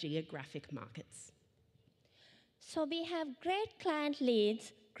other geographic markets. So we have great client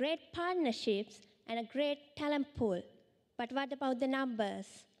leads, great partnerships, and a great talent pool. But what about the numbers?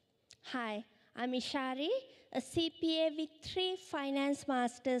 Hi, I'm Ishari, a CPA with 3 finance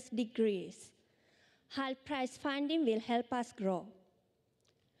master's degrees. Hult Prize funding will help us grow.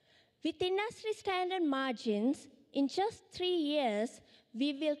 With industry standard margins, in just 3 years,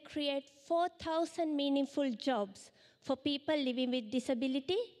 we will create 4,000 meaningful jobs for people living with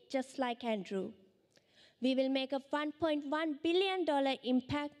disability, just like Andrew. We will make a $1.1 billion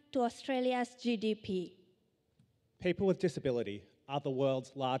impact to Australia's GDP. People with disability are the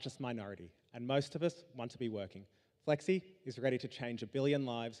world's largest minority, and most of us want to be working. Flexi is ready to change 1 billion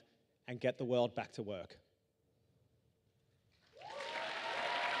lives and get the world back to work.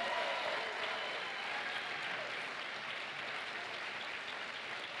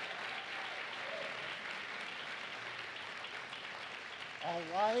 All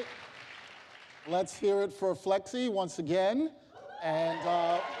right. Let's hear it for Flexi once again.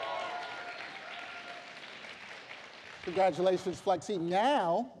 And congratulations, Flexi.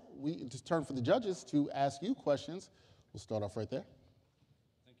 Now, we just turn for the judges to ask you questions. We'll start off right there.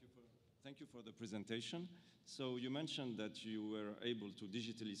 Thank you for the presentation. So you mentioned that you were able to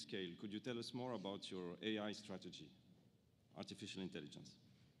digitally scale. Could you tell us more about your AI strategy, artificial intelligence?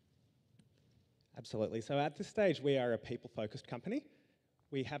 Absolutely. So at this stage, we are a people-focused company.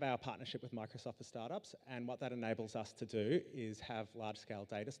 We have our partnership with Microsoft for Startups, and what that enables us to do is have large-scale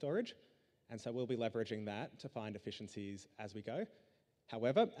data storage, and so we'll be leveraging that to find efficiencies as we go.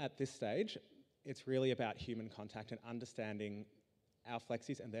 However, at this stage, it's really about human contact and understanding our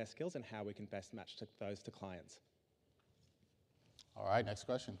Flexis and their skills and how we can best match those to clients. All right, next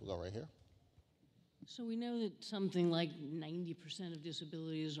question. We'll go right here. So we know that something like 90% of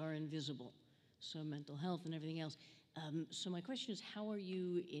disabilities are invisible, so mental health and everything else. So my question is, how are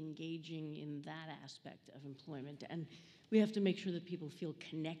you engaging in that aspect of employment? And we have to make sure that people feel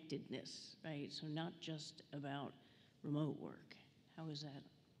connectedness, right? So not just about remote work. How has that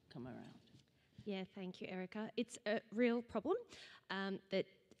come around? Yeah, thank you, Erica. It's a real problem that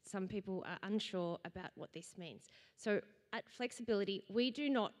some people are unsure about what this means. So at Flexibility, we do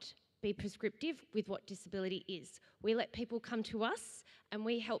not be prescriptive with what disability is. We let people come to us and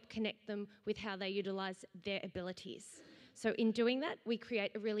we help connect them with how they utilise their abilities. So in doing that, we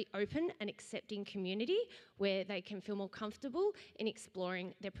create a really open and accepting community where they can feel more comfortable in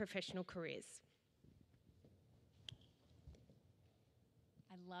exploring their professional careers.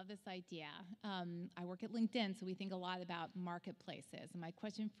 I love this idea. I work at LinkedIn, so we think a lot about marketplaces. And my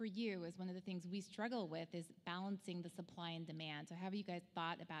question for you is, one of the things we struggle with is balancing the supply and demand. So have you guys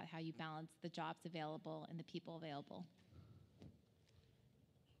thought about how you balance the jobs available and the people available?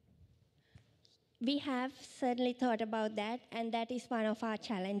 We have certainly thought about that, and that is one of our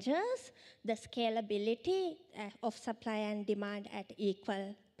challenges, the scalability of supply and demand at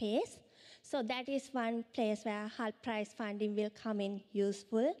equal pace. So that is one place where Hult Prize funding will come in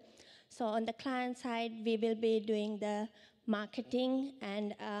useful. So on the client side, we will be doing the marketing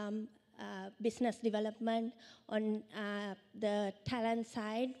and business development. On the talent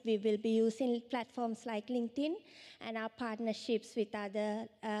side, we will be using platforms like LinkedIn and our partnerships with other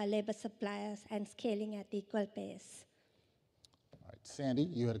labor suppliers and scaling at equal pace. All right, Sandy,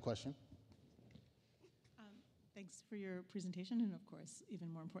 you had a question? Thanks for your presentation and, of course,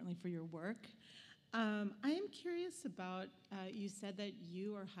 even more importantly, for your work. I am curious about, you said that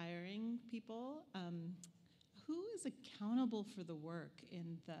you are hiring people. Who is accountable for the work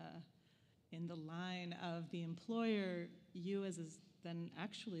in the line of the employer, you as then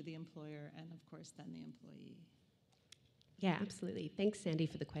actually the employer, and of course then the employee? Yeah, absolutely. Thanks, Sandy,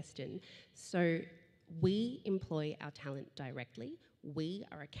 for the question. So we employ our talent directly. We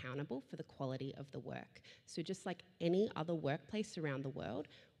are accountable for the quality of the work. So just like any other workplace around the world,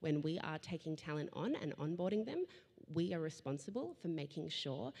 when we are taking talent on and onboarding them, we are responsible for making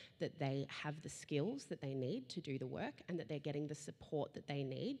sure that they have the skills that they need to do the work and that they're getting the support that they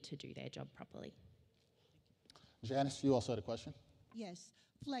need to do their job properly. Janice, you also had a question? Yes,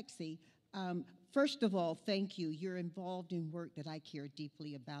 Flexi. First of all, thank you. You're involved in work that I care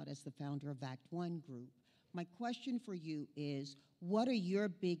deeply about as the founder of Act One Group. My question for you is, what are your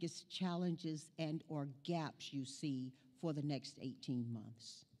biggest challenges and or gaps you see for the next 18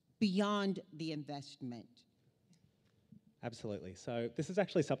 months beyond the investment? Absolutely. So this is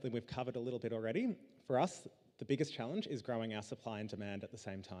actually something we've covered a little bit already. For us, the biggest challenge is growing our supply and demand at the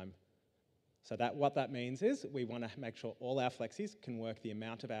same time. So what that means is we want to make sure all our flexis can work the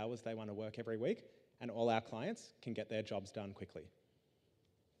amount of hours they want to work every week, and all our clients can get their jobs done quickly.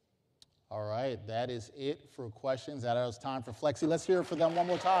 All right, that is it for questions. That is time for Flexi. Let's hear it for them one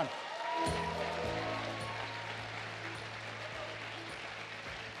more time.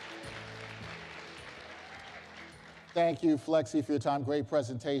 Thank you, Flexi, for your time. Great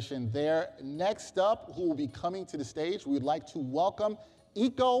presentation there. Next up, who will be coming to the stage, we'd like to welcome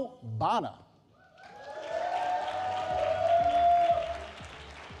Iko Bana.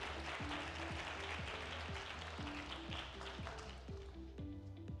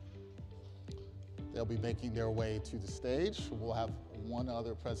 They'll be making their way to the stage. We'll have one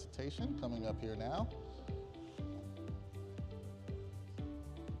other presentation coming up here now.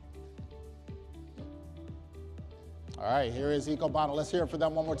 All right, here is Iko Bana. Let's hear it for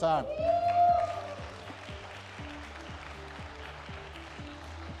them one more time.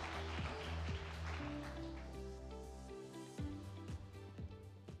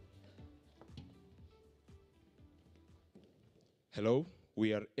 Hello,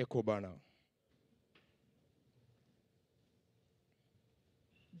 we are Ecobana.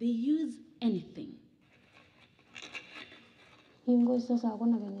 They use anything. Oh,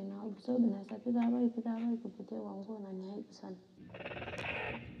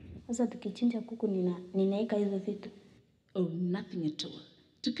 nothing at all.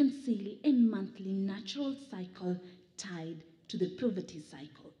 To conceal a monthly natural cycle tied to the puberty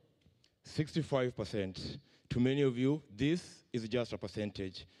cycle. 65%. To many of you, this is just a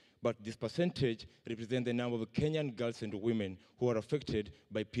percentage. But this percentage represents the number of Kenyan girls and women who are affected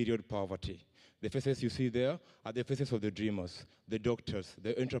by period poverty. The faces you see there are the faces of the dreamers, the doctors,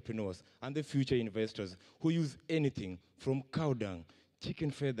 the entrepreneurs, and the future investors who use anything from cow dung, chicken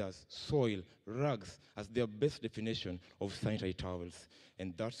feathers, soil, rugs as their best definition of sanitary towels.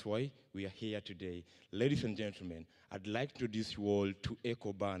 And that's why we are here today. Ladies and gentlemen, I'd like to introduce you all to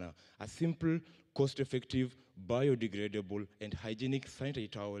Ecobana, a simple, cost-effective, biodegradable, and hygienic sanitary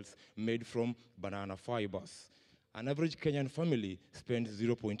towels made from banana fibers. An average Kenyan family spends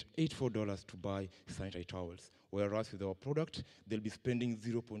 $0.84 to buy sanitary towels, whereas with our product, they'll be spending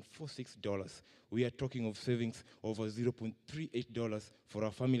 $0.46. We are talking of savings over $0.38 for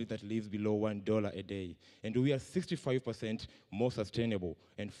a family that lives below $1 a day. And we are 65% more sustainable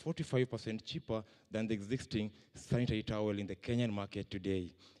and 45% cheaper than the existing sanitary towel in the Kenyan market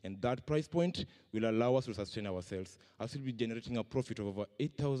today. And that price point will allow us to sustain ourselves, as we'll be generating a profit of over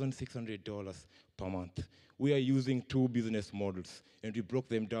 $8,600 per month. We are using 2 business models, and we broke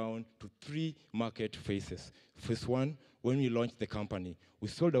them down to 3 market phases. Phase 1, when we launched the company, we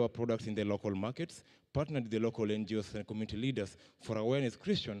sold our products in the local markets, partnered with the local NGOs and community leaders for awareness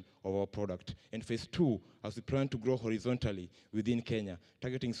creation of our product. And phase 2, as we plan to grow horizontally within Kenya,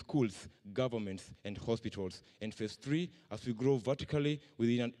 targeting schools, governments, and hospitals. And phase 3, as we grow vertically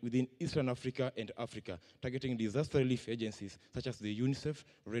within Eastern Africa and Africa, targeting disaster relief agencies such as the UNICEF,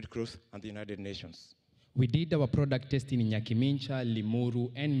 Red Cross, and the United Nations. We did our product testing in Nyakimincha,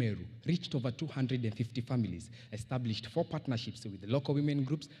 Limuru, and Meru, reached over 250 families, established 4 partnerships with local women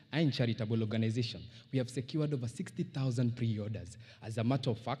groups and charitable organizations. We have secured over 60,000 pre-orders. As a matter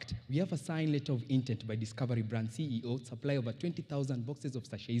of fact, we have a signed letter of intent by Discovery Brand CEO, supply over 20,000 boxes of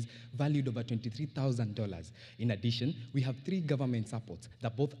sachets valued over $23,000. In addition, we have 3 government supports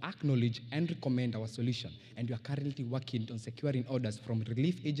that both acknowledge and recommend our solution, and we are currently working on securing orders from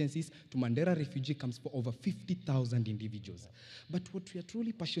relief agencies to Mandera refugee camps for over 50,000 individuals. But what we are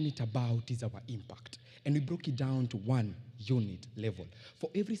truly passionate about is our impact. And we broke it down to 1 unit level.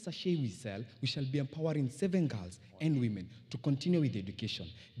 For every sachet we sell, we shall be empowering 7 girls and women to continue with education,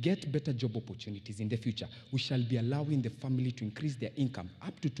 get better job opportunities in the future. We shall be allowing the family to increase their income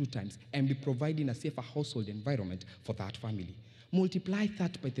up to 2 times and be providing a safer household environment for that family. Multiply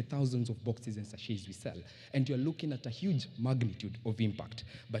that by the thousands of boxes and sachets we sell, and you're looking at a huge magnitude of impact.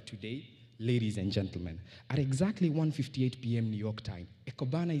 But today, ladies and gentlemen, at exactly 1:58 p.m. New York time,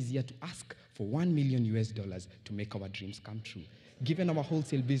 Ecobana is here to ask for $1 million to make our dreams come true. Given our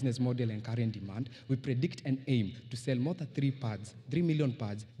wholesale business model and current demand, we predict and aim to sell more than 3 million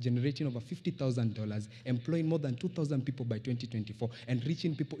pads, generating over $50,000, employing more than 2,000 people by 2024, and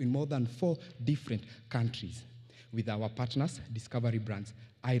reaching people in more than 4 different countries. With our partners, Discovery Brands,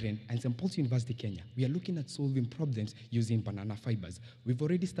 Iron, and St. Paul's University, Kenya, we are looking at solving problems using banana fibers. We've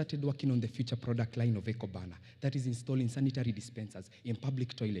already started working on the future product line of Ecobana, that is installing sanitary dispensers in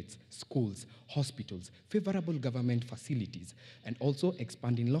public toilets, schools, hospitals, favorable government facilities, and also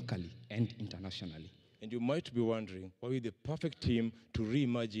expanding locally and internationally. And you might be wondering, why are we the perfect team to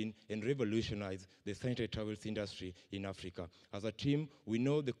reimagine and revolutionize the sanitary towels industry in Africa? As a team, we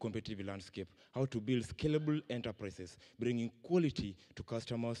know the competitive landscape, how to build scalable enterprises, bringing quality to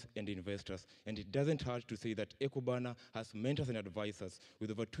customers and investors. And it doesn't hurt to say that Ecobana has mentors and advisors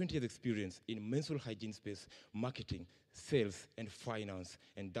with over 20 years experience in menstrual hygiene space, marketing, sales, and finance.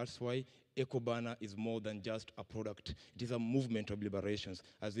 And that's why Ecobana is more than just a product. It is a movement of liberations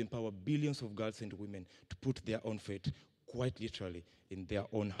as we empower billions of girls and women to put their own fate, quite literally, in their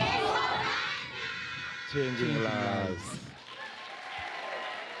own hands. Changing lives.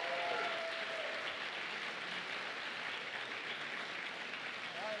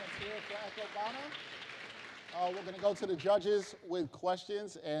 All right, let's hear it for Ecobana. We're going to go to the judges with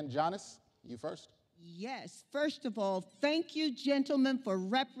questions. And Jonas, you first. Yes, first of all, thank you, gentlemen, for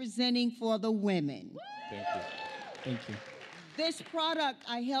representing for the women. Thank you. Thank you. This product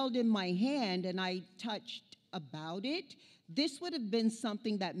I held in my hand and I touched about it. This would have been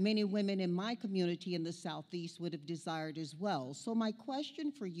something that many women in my community in the Southeast would have desired as well. So my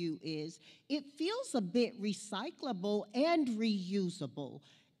question for you is, it feels a bit recyclable and reusable.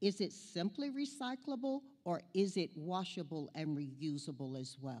 Is it simply recyclable, or is it washable and reusable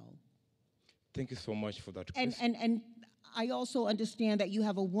as well? Thank you so much for that question. And I also understand that you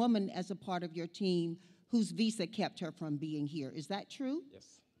have a woman as a part of your team whose visa kept her from being here. Is that true?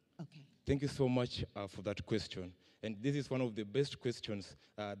 Yes. Okay. Thank you so much for that question. And this is one of the best questions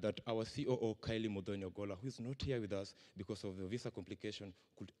that our COO, Kylie Modonyo-Gola, who is not here with us because of the visa complication,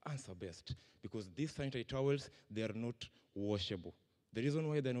 could answer best. Because these sanitary towels, they are not washable. The reason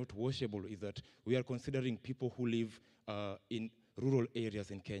why they're not washable is that we are considering people who live in rural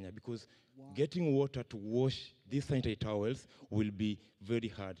areas in Kenya, because getting water to wash these sanitary towels will be very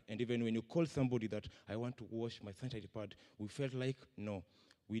hard. And even when you call somebody that, I want to wash my sanitary pad, we felt like, no.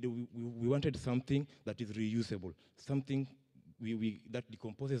 We wanted something that is reusable, something that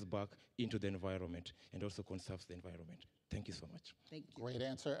decomposes back into the environment and also conserves the environment. Thank you so much. Thank you. Great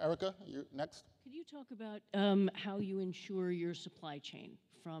answer. Erica, you're next. Could you talk about how you ensure your supply chain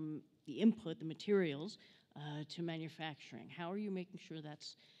from the input, the materials, to manufacturing? How are you making sure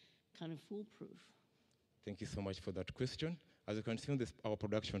that's kind of foolproof? Thank you so much for that question. As you can see on our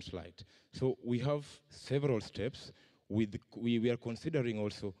production slide, so we have several steps. We are considering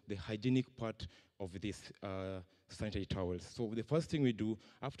also the hygienic part of these sanitary towels. So the first thing we do,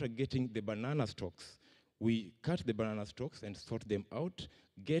 after getting the banana stalks, we cut the banana stalks and sort them out,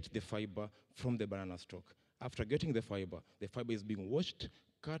 get the fiber from the banana stalk. After getting the fiber is being washed,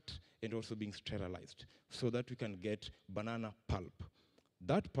 cut, and also being sterilized so that we can get banana pulp.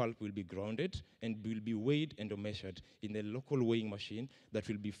 That pulp will be grounded and will be weighed and measured in a local weighing machine that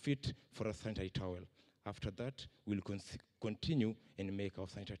will be fit for a sanitary towel. After that, we'll continue and make our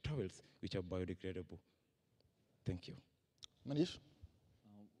sanitary towels, which are biodegradable. Thank you. Manish?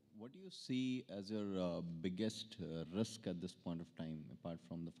 What do you see as your biggest risk at this point of time, apart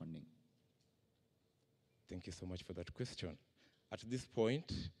from the funding? Thank you so much for that question. At this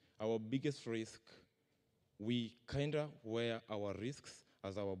point, our biggest risk, we kind of wear our risks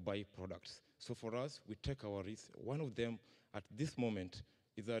as our byproducts. So for us, we take our risks. One of them at this moment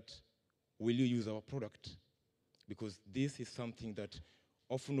is that, will you use our product? Because this is something that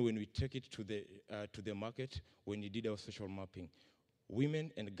often when we take it to the market, when we did our social mapping,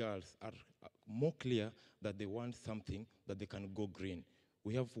 women and girls are more clear that they want something that they can go green.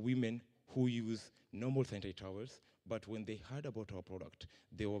 We have women who use normal sanitary towels, but when they heard about our product,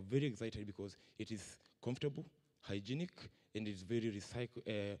 they were very excited because it is comfortable, hygienic, and it's very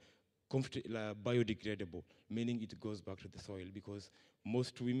biodegradable, meaning it goes back to the soil. Because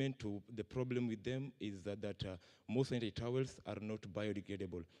most women, the problem with them is that most sanitary towels are not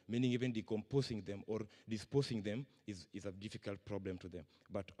biodegradable, meaning even decomposing them or disposing them is a difficult problem to them.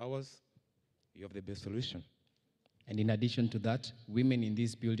 But ours, you have the best solution. And in addition to that, women in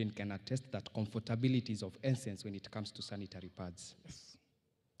this building can attest that comfortability is of essence when it comes to sanitary pads. Yes.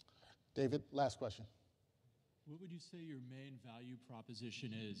 David, last question. What would you say your main value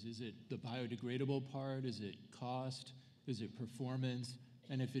proposition is? Is it the biodegradable part? Is it cost? Is it performance?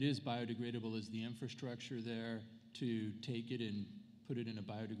 And if it is biodegradable, is the infrastructure there to take it and put it in a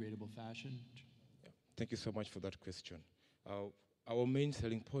biodegradable fashion? Yeah. Thank you so much for that question. Our main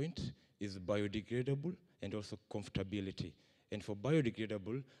selling point is biodegradable and also comfortability. And for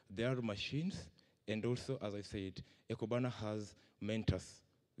biodegradable, there are machines, and also, as I said, Ecobana has mentors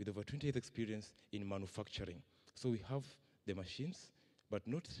with over 20 years experience in manufacturing. So we have the machines, but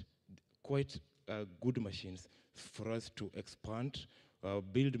not quite good machines for us to expand,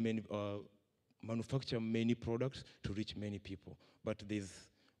 build many, manufacture many products to reach many people. But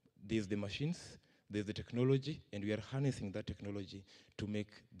there's the machines, there's the technology, and we are harnessing that technology to make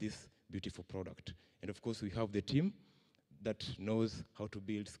this beautiful product. And of course, we have the team that knows how to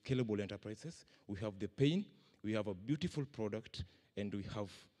build scalable enterprises. We have the pain, we have a beautiful product, and we have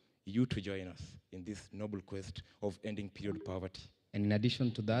you to join us in this noble quest of ending period poverty. And in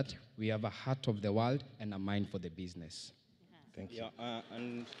addition to that, we have a heart of the world and a mind for the business. Thank you. Yeah,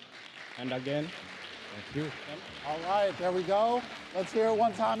 and again, thank you. All right, there we go. Let's hear it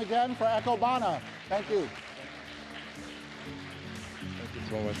one time again for Ecobana. Thank you. Thank you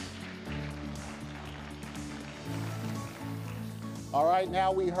so much. All right,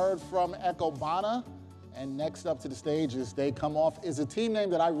 now we heard from Ecobana. And next up to the stage as they come off is a team name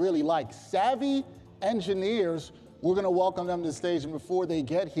that I really like, Savvy Engineers. We're gonna welcome them to the stage, and before they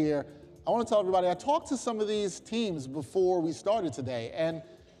get here, I wanna tell everybody, I talked to some of these teams before we started today, and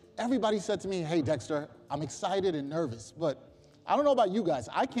everybody said to me, hey Dexter, I'm excited and nervous, but I don't know about you guys,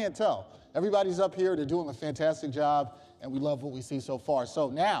 I can't tell. Everybody's up here, they're doing a fantastic job, and we love what we see so far. So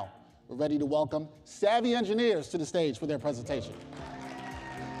now, we're ready to welcome Savvy Engineers to the stage for their presentation.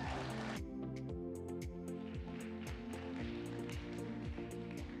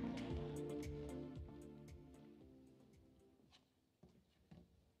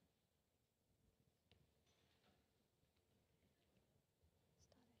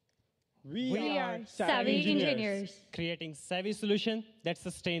 We are savvy engineers, creating savvy solutions that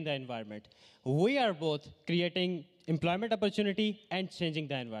sustain the environment. We are both creating employment opportunity and changing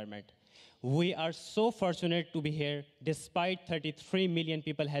the environment. We are so fortunate to be here despite 33 million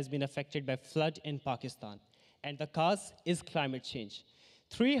people has been affected by flood in Pakistan. And the cause is climate change.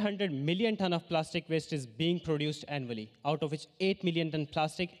 300 million ton of plastic waste is being produced annually, out of which 8 million ton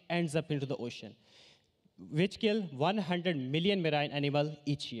plastic ends up into the ocean, which kill 100 million marine animals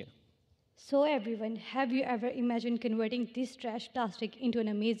each year. So everyone, have you ever imagined converting this trash plastic into an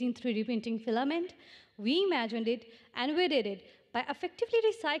amazing 3D printing filament? We imagined it and we did it. By effectively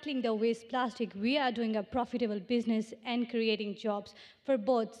recycling the waste plastic, we are doing a profitable business and creating jobs for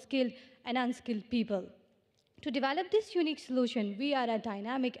both skilled and unskilled people. To develop this unique solution, we are a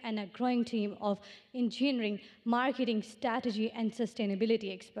dynamic and a growing team of engineering, marketing, strategy, and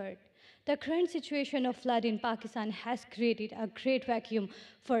sustainability experts. The current situation of flood in Pakistan has created a great vacuum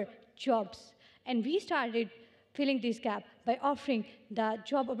for jobs, and we started filling this gap by offering the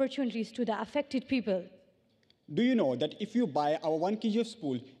job opportunities to the affected people. Do you know that if you buy our 1 kg of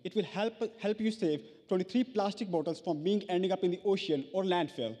spool, it will help you save 23 plastic bottles from ending up in the ocean or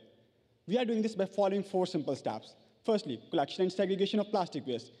landfill? We are doing this by following 4 simple steps. Firstly, collection and segregation of plastic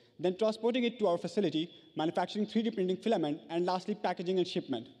waste, then transporting it to our facility, manufacturing 3D printing filament, and lastly, packaging and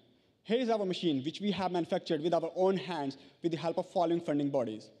shipment. Here is our machine, which we have manufactured with our own hands with the help of following funding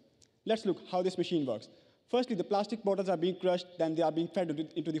bodies. Let's look how this machine works. Firstly, the plastic bottles are being crushed, then they are being fed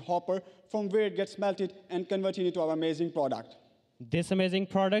into the hopper, from where it gets melted and converted into our amazing product. This amazing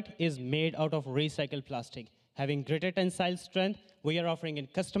product is made out of recycled plastic. Having greater tensile strength, we are offering in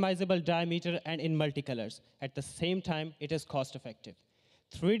customizable diameter and in multicolors. At the same time, it is cost-effective.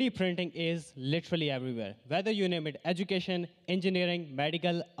 3D printing is literally everywhere, whether you name it education, engineering,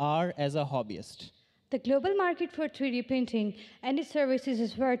 medical, or as a hobbyist. The global market for 3D printing and its services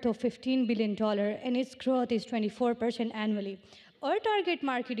is worth of $15 billion, and its growth is 24% annually. Our target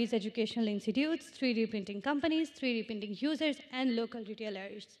market is educational institutes, 3D printing companies, 3D printing users, and local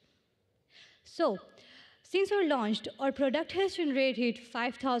retailers. So, since we launched, our product has generated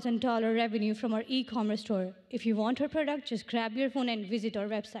 $5,000 revenue from our e-commerce store. If you want our product, just grab your phone and visit our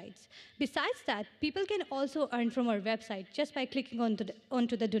websites. Besides that, people can also earn from our website just by clicking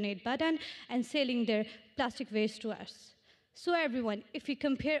onto the donate button and selling their plastic waste to us. So everyone, if we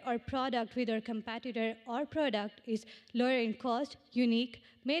compare our product with our competitor, our product is lower in cost, unique,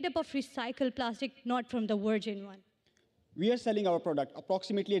 made up of recycled plastic, not from the virgin one. We are selling our product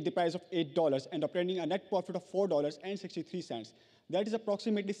approximately at the price of $8 and obtaining a net profit of $4.63. That is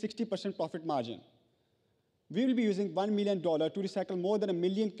approximately 60% profit margin. We will be using $1 million to recycle more than 1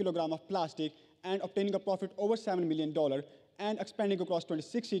 million kilograms of plastic and obtaining a profit over $7 million and expanding across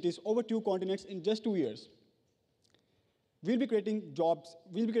 26 cities over 2 continents in just 2 years. We'll be creating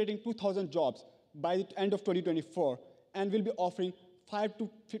 2,000 jobs by the end of 2024, and we'll be offering 5 to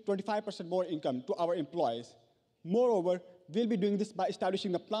 25% more income to our employees. Moreover, we'll be doing this by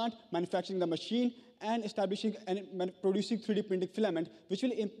establishing the plant, manufacturing the machine, and establishing and producing 3D printing filament, which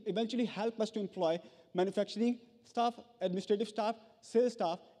will eventually help us to employ manufacturing staff, administrative staff, sales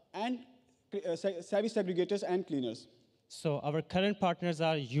staff, and savvy segregators and cleaners. So our current partners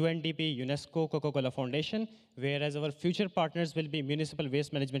are UNDP, UNESCO, Coca-Cola Foundation, whereas our future partners will be municipal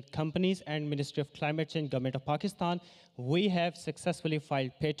waste management companies and Ministry of Climate Change, Government of Pakistan. We have successfully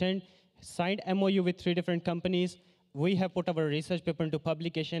filed patent, signed MOU with 3 different companies. We have put our research paper into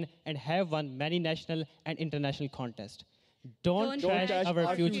publication and have won many national and international contests. Don't trash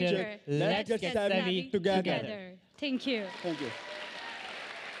our future. Let's get savvy together. Thank you. Thank you.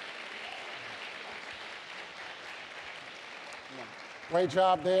 Great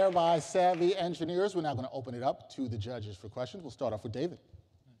job there by Savvy Engineers. We're now going to open it up to the judges for questions. We'll start off with David.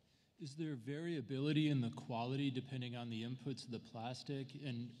 Is there variability in the quality depending on the inputs of the plastic?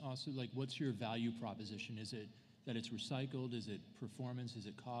 And also, like, what's your value proposition? Is it that it's recycled? Is it performance? Is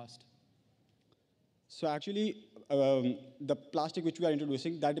it cost? So actually, the plastic which we are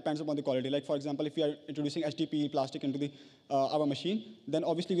introducing, that depends upon the quality. Like, for example, if we are introducing HDPE plastic into our machine, then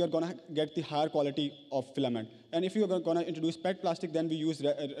obviously we are going to get the higher quality of filament. And if you are going to introduce PET plastic, then we use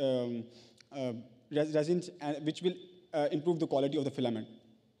resins, which will improve the quality of the filament.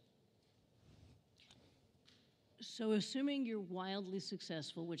 So assuming you're wildly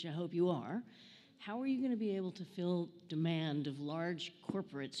successful, which I hope you are, how are you going to be able to fill demand of large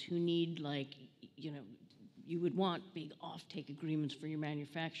corporates who need, like, you would want big offtake agreements for your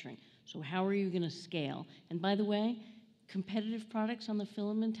manufacturing. So how are you going to scale? And by the way, competitive products on the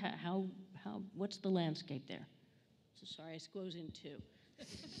filament, what's the landscape there? So sorry, I squoze in too.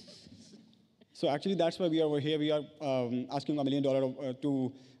 So actually, that's why we are over here. We are asking $1 million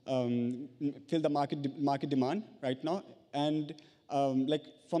to fill the market demand right now. And like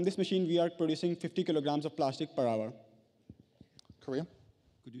from this machine, we are producing 50 kilograms of plastic per hour. Korea?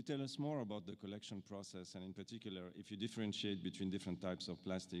 Could you tell us more about the collection process, and in particular, if you differentiate between different types of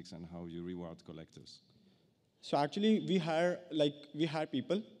plastics and how you reward collectors? So actually, we hire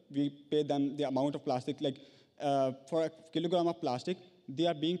people. We pay them the amount of plastic. Like for a kilogram of plastic, they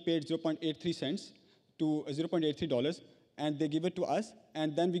are being paid 0.83 cents to $0.83, and they give it to us,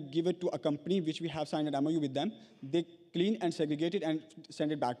 and then we give it to a company which we have signed an MOU with them. They clean and segregate it and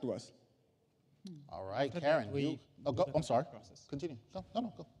send it back to us. All right, Karen. I'm sorry. Continue.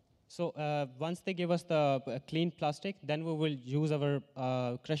 No, go. So once they give us the clean plastic, then we will use our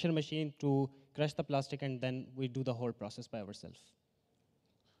crusher machine to crush the plastic, and then we do the whole process by ourselves.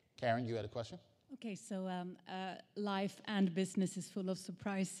 Karen, you had a question? Okay, so life and business is full of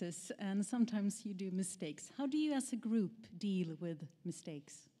surprises, and sometimes you do mistakes. How do you as a group deal with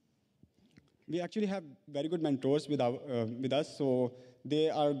mistakes? We actually have very good mentors with us, so they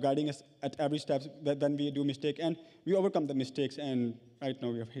are guiding us at every step when we do mistake, and we overcome the mistakes, and right now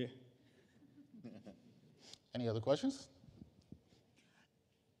we are here. Any other questions?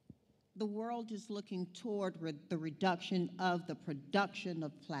 The world is looking toward the reduction of the production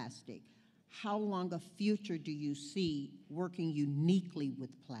of plastic. How long a future do you see working uniquely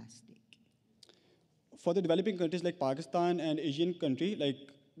with plastic? For the developing countries like Pakistan and Asian country, like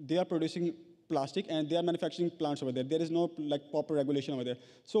they are producing plastic and they are manufacturing plants over there. There is no like proper regulation over there.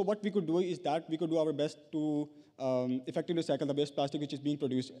 So what we could do is that we could do our best to effectively recycle the waste plastic which is being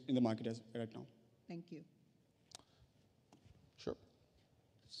produced in the market right now. Thank you. Sure.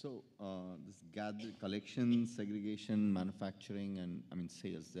 So this collection, segregation, manufacturing, and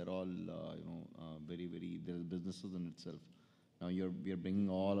sales, they're all very, very, they're businesses in itself. Now we are bringing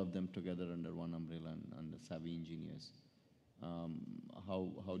all of them together under one umbrella and under savvy engineers.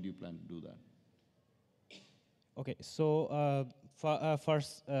 How do you plan to do that? Okay, so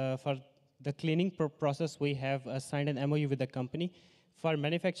for the cleaning process, we have signed an MOU with the company. For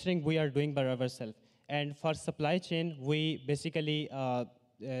manufacturing, we are doing by ourselves. And for supply chain, we basically,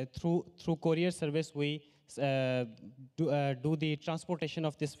 through courier service, we do the transportation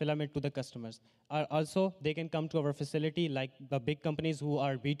of this filament to the customers. Also, they can come to our facility, like the big companies who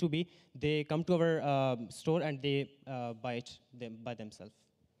are B2B, they come to our store and they buy it by themselves.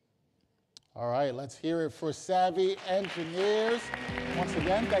 All right, let's hear it for savvy engineers. Once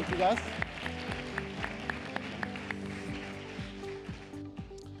again, thank you guys.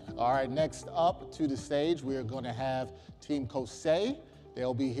 All right, next up to the stage, we are going to have Team Kosei.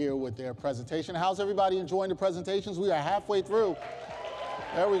 They'll be here with their presentation. How's everybody enjoying the presentations? We are halfway through.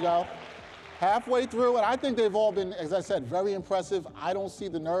 There we go. Halfway through, and I think they've all been, as I said, very impressive. I don't see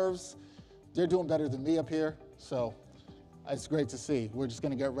the nerves. They're doing better than me up here, so it's great to see. We're just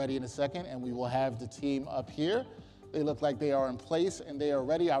going to get ready in a second, and we will have the team up here. They look like they are in place, and they are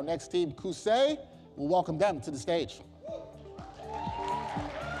ready. Our next team, Kosei, we'll welcome them to the stage.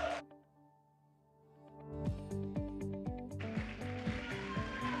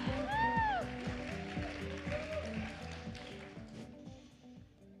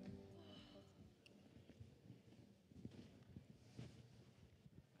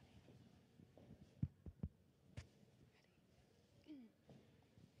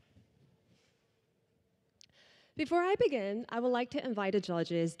 Before I begin, I would like to invite the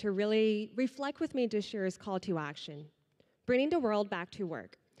judges to really reflect with me this year's call to action, bringing the world back to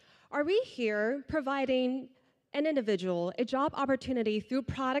work. Are we here providing an individual a job opportunity through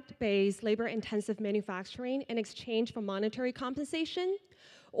product-based, labor-intensive manufacturing in exchange for monetary compensation?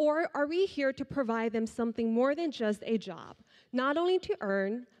 Or are we here to provide them something more than just a job, not only to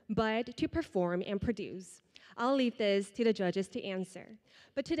earn, but to perform and produce? I'll leave this to the judges to answer.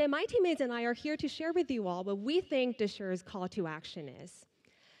 But today, my teammates and I are here to share with you all what we think this year's call to action is.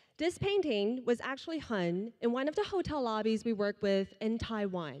 This painting was actually hung in one of the hotel lobbies we work with in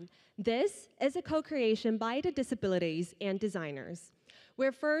Taiwan. This is a co-creation by the disabilities and designers,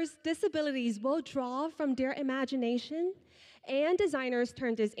 where first disabilities will draw from their imagination, and designers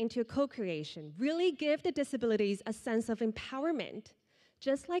turn this into a co-creation, really give the disabilities a sense of empowerment,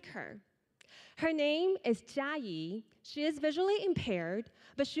 just like her. Her name is Jia Yi. She is visually impaired,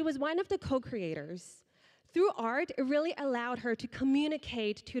 but she was one of the co-creators. Through art, it really allowed her to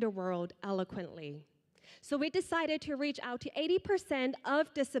communicate to the world eloquently. So we decided to reach out to 80%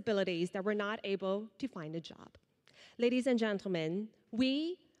 of disabilities that were not able to find a job. Ladies and gentlemen,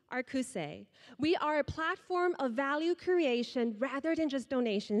 we are Kosei. We are a platform of value creation rather than just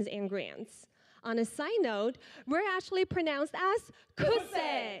donations and grants. On a side note, we're actually pronounced as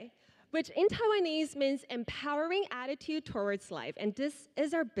Kosei. which in Taiwanese means empowering attitude towards life, and this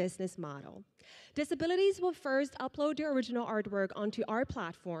is our business model. Disabilities will first upload their original artwork onto our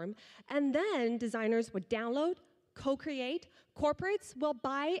platform, and then designers would download, co-create, corporates will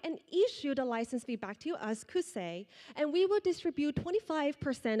buy and issue the license fee back to us, Kusei, and we will distribute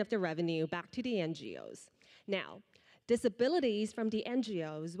 25% of the revenue back to the NGOs. Now, disabilities from the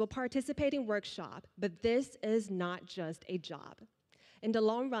NGOs will participate in workshop, but this is not just a job. In the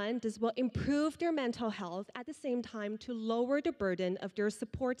long run, this will improve their mental health at the same time to lower the burden of their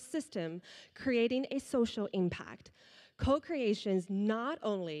support system, creating a social impact. Co-creations not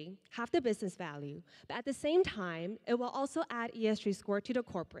only have the business value, but at the same time, it will also add ESG score to the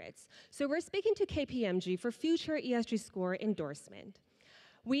corporates. So we're speaking to KPMG for future ESG score endorsement.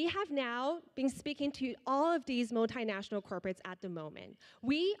 We have now been speaking to all of these multinational corporates at the moment.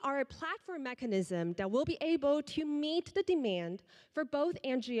 We are a platform mechanism that will be able to meet the demand for both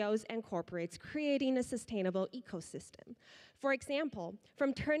NGOs and corporates, creating a sustainable ecosystem. For example,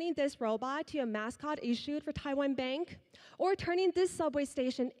 from turning this robot to a mascot issued for Taiwan Bank, or turning this subway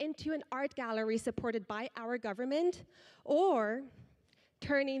station into an art gallery supported by our government, or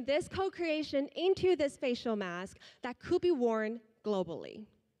turning this co-creation into this facial mask that could be worn globally.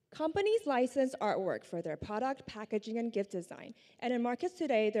 Companies license artwork for their product, packaging, and gift design. And in markets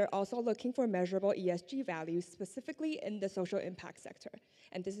today, they're also looking for measurable ESG values, specifically in the social impact sector.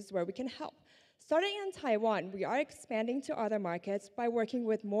 And this is where we can help. Starting in Taiwan, we are expanding to other markets by working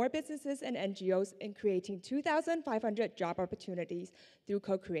with more businesses and NGOs in creating 2,500 job opportunities through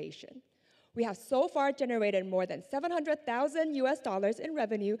co-creation. We have so far generated more than $700,000 in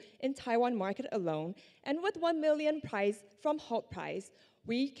revenue in Taiwan market alone, and with 1 million prize from Hult Prize,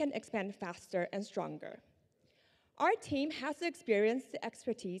 we can expand faster and stronger. Our team has the experience, the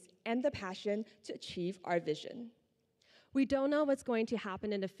expertise, and the passion to achieve our vision. We don't know what's going to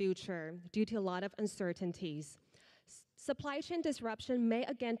happen in the future due to a lot of uncertainties. Supply chain disruption may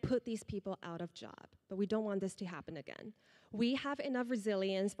again put these people out of job, but we don't want this to happen again. We have enough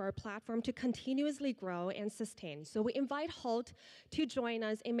resilience for our platform to continuously grow and sustain. So we invite Hult to join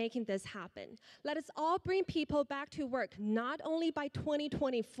us in making this happen. Let us all bring people back to work, not only by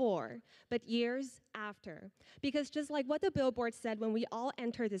 2024, but years after. Because just like what the billboard said when we all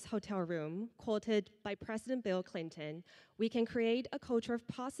enter this hotel room, quoted by President Bill Clinton, we can create a culture of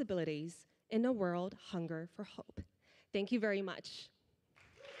possibilities in a world hunger for hope. Thank you very much.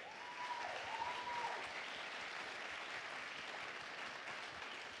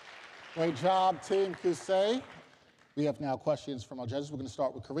 Great job, Team Kusei. We have now questions from our judges. We're going to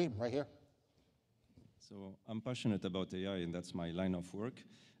start with Kareem, right here. So I'm passionate about AI, and that's my line of work.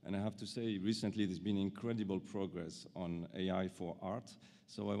 And I have to say, recently there's been incredible progress on AI for art.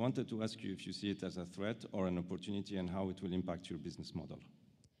 So I wanted to ask you if you see it as a threat or an opportunity, and how it will impact your business model.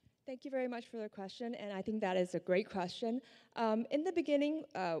 Thank you very much for the question, and I think that is a great question. In the beginning,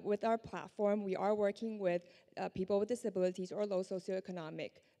 with our platform, we are working with people with disabilities or low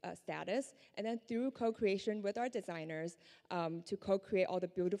socioeconomic status, and then through co-creation with our designers to co-create all the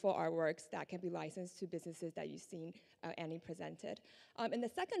beautiful artworks that can be licensed to businesses that you've seen Annie presented. In the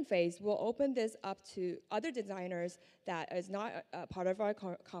second phase, we'll open this up to other designers that is not part of our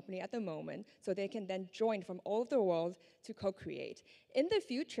company at the moment, so they can then join from all over the world to co-create. In the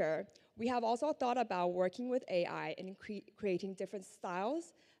future, we have also thought about working with AI and creating different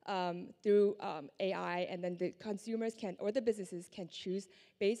styles through AI, and then the consumers can, or the businesses can choose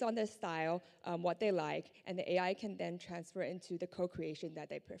based on their style, what they like, and the AI can then transfer into the co-creation that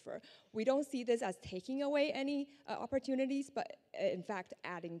they prefer. We don't see this as taking away any opportunities, but in fact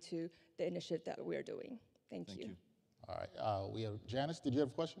adding to the initiative that we're doing. Thank you. All right, we have Janice. Did you have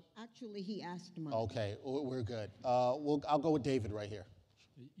a question? Actually, he asked mine. Okay, we're good. I'll go with David right here.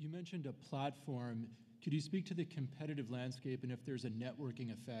 You mentioned a platform. Could you speak to the competitive landscape and if there's a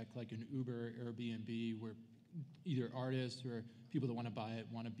networking effect like an Uber, Airbnb, where either artists or people that want to buy it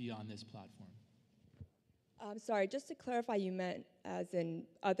want to be on this platform? Sorry, just to clarify, you meant as in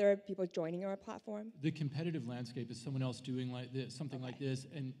other people joining our platform? The competitive landscape, is someone else doing like this, something like this,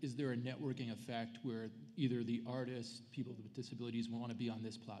 and is there a networking effect where either the artists, people with disabilities want to be on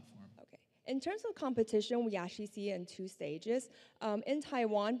this platform? Okay. In terms of competition, we actually see it in two stages. In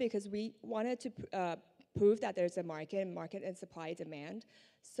Taiwan, because we wanted to prove that there's a market and supply demand.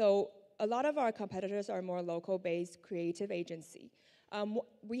 So a lot of our competitors are more local-based creative agency.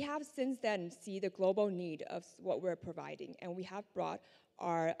 We have since then seen the global need of what we're providing, and we have brought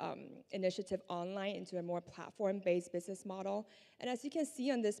our initiative online into a more platform-based business model. And as you can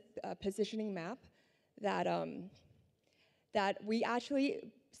see on this positioning map, that that we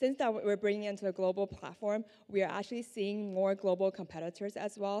actually, since that we're bringing into a global platform, we are actually seeing more global competitors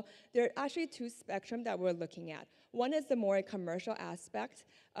as well. There are actually two spectrum that we're looking at. One is the more commercial aspect,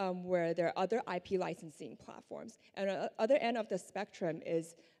 where there are other IP licensing platforms. And on the other end of the spectrum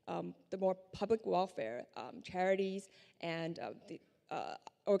is the more public welfare, charities, and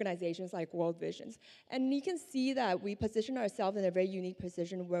organizations like World Visions. And you can see that we position ourselves in a very unique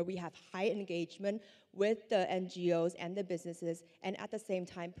position where we have high engagement with the NGOs and the businesses, and at the same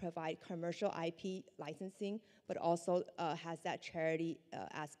time provide commercial IP licensing, but also has that charity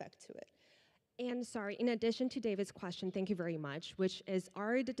aspect to it. And sorry, in addition to David's question, thank you very much, which is,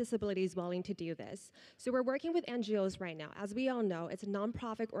 are the disabilities willing to do this? So we're working with NGOs right now. As we all know, it's a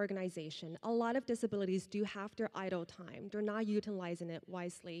nonprofit organization. A lot of disabilities do have their idle time. They're not utilizing it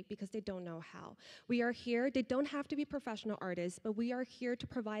wisely because they don't know how. We are here, they don't have to be professional artists, but we are here to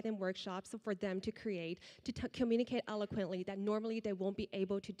provide them workshops for them to create, to communicate eloquently that normally they won't be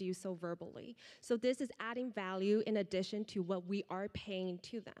able to do so verbally. So this is adding value in addition to what we are paying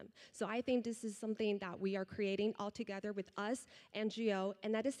to them. So I think this is something that we are creating all together with us, NGO,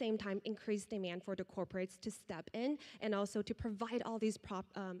 and at the same time increase demand for the corporates to step in and also to provide all these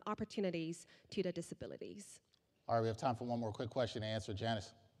opportunities to the disabilities. All right, we have time for one more quick question to answer.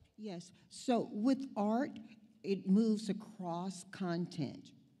 Janice. Yes, so with art, it moves across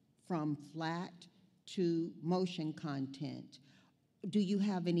content from flat to motion content. Do you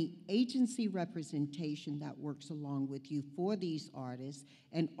have any agency representation that works along with you for these artists?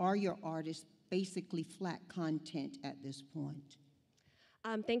 And are your artists basically flat content at this point?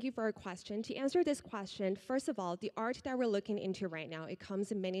 Thank you for your question. To answer this question, first of all, the art that we're looking into right now, it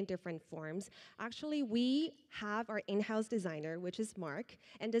comes in many different forms. Actually, we have our in-house designer, which is Mark,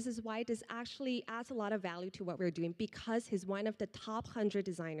 and this is why this actually adds a lot of value to what we're doing because he's one of the top 100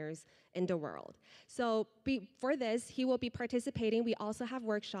 designers in the world. So for this, he will be participating. We also have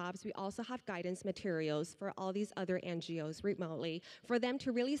workshops. We also have guidance materials for all these other NGOs remotely for them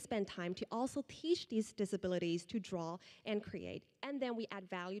to really spend time to also teach these disabilities to draw and create. And then we add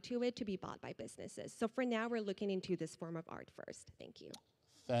value to it to be bought by businesses. So for now, we're looking into this form of art first. Thank you.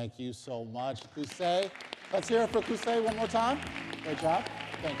 Thank you so much, Kusei. Let's hear it for Kusei one more time. Great job.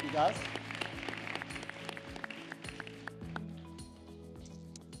 Thank you, guys.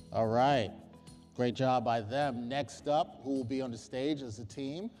 All right. Great job by them. Next up, who will be on the stage as a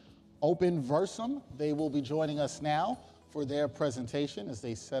team, Open Versum. They will be joining us now for their presentation as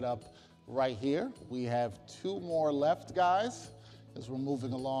they set up right here. We have two more left, guys, as we're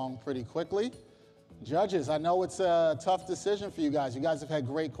moving along pretty quickly. Judges, I know it's a tough decision for you guys. You guys have had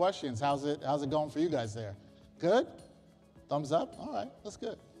great questions. How's it going for you guys there? Good? Thumbs up? All right, that's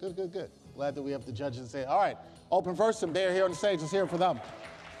good. Good, good, good. Glad that we have the judges say, all right, Open Versum, they're here on the stage. Let's hear it for them.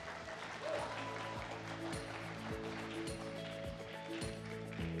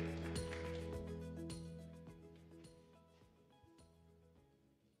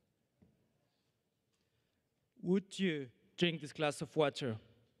 Would you drink this glass of water?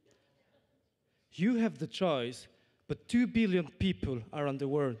 You have the choice, but 2 billion people around the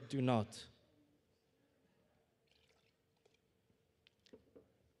world do not.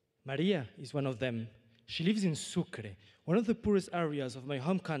 Maria is one of them. She lives in Sucre, one of the poorest areas of my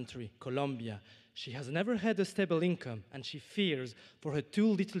home country, Colombia. She has never had a stable income, and she fears for her 2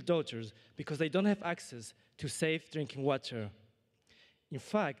 little daughters because they don't have access to safe drinking water. In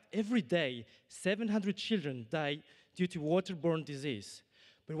fact, every day, 700 children die due to waterborne disease.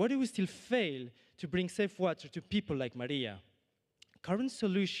 But why do we still fail to bring safe water to people like Maria? Current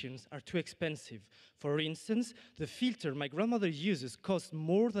solutions are too expensive. For instance, the filter my grandmother uses costs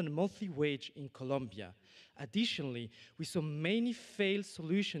more than a monthly wage in Colombia. Additionally, we saw many failed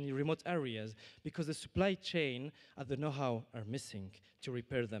solutions in remote areas because the supply chain and the know-how are missing to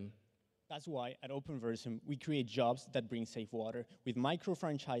repair them. That's why at Open Versum, we create jobs that bring safe water with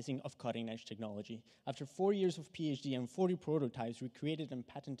micro-franchising of cutting-edge technology. After 4 years of PhD and 40 prototypes, we created and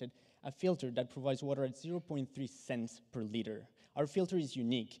patented a filter that provides water at 0.3 cents per liter. Our filter is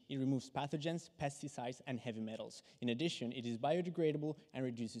unique. It removes pathogens, pesticides, and heavy metals. In addition, it is biodegradable and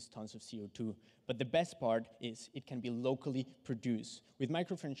reduces tons of CO2. But the best part is it can be locally produced. With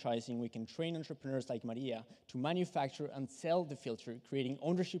micro-franchising, we can train entrepreneurs like Maria to manufacture and sell the filter, creating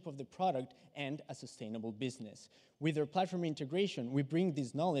ownership of the product and a sustainable business. With our platform integration, we bring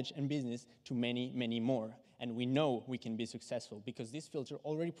this knowledge and business to many, many more. And we know we can be successful because this filter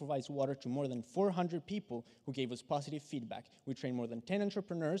already provides water to more than 400 people who gave us positive feedback. We trained more than 10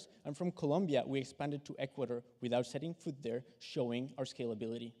 entrepreneurs, and from Colombia, we expanded to Ecuador without setting foot there, showing our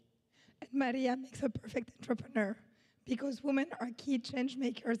scalability. And Maria makes a perfect entrepreneur because women are key change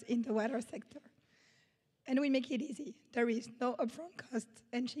makers in the water sector. And we make it easy. There is no upfront cost,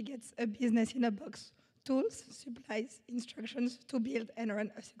 and she gets a business in a box: tools, supplies, instructions to build and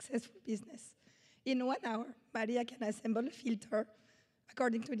run a successful business. In 1 hour, Maria can assemble a filter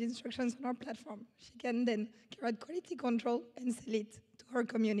according to the instructions on our platform. She can then carry out quality control and sell it to her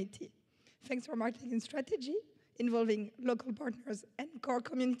community. Thanks to our marketing strategy, involving local partners and core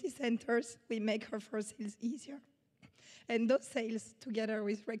community centers, we make her first sales easier. And those sales, together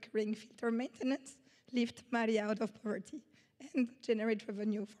with recurring filter maintenance, lift Maria out of poverty and generate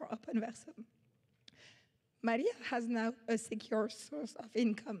revenue for Openversum. Maria has now a secure source of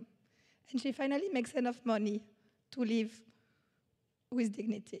income, and she finally makes enough money to live with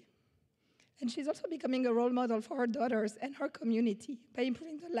dignity. And she's also becoming a role model for her daughters and her community by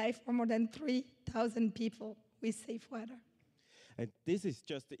improving the life of more than 3,000 people with safe water. And this is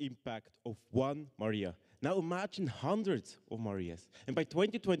just the impact of one Maria. Now imagine hundreds of Marias. And by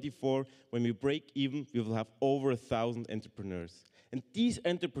 2024, when we break even, we will have over 1,000 entrepreneurs. And these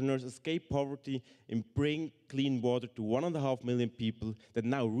entrepreneurs escape poverty and bring clean water to 1.5 million people that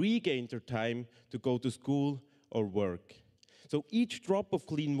now regain their time to go to school or work. So each drop of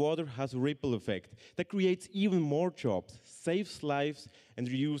clean water has a ripple effect that creates even more jobs, saves lives, and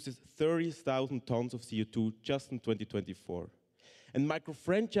reduces 30,000 tons of CO2 just in 2024. And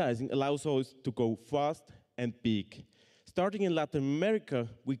micro-franchising allows us to go fast and big. Starting in Latin America,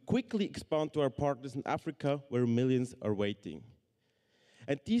 we quickly expand to our partners in Africa, where millions are waiting.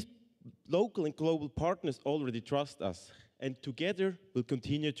 And these local and global partners already trust us. And together, we'll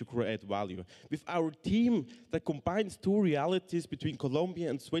continue to create value. With our team that combines two realities between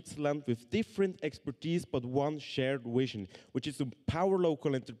Colombia and Switzerland with different expertise but one shared vision, which is to empower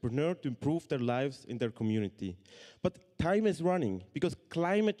local entrepreneurs to improve their lives in their community. But time is running because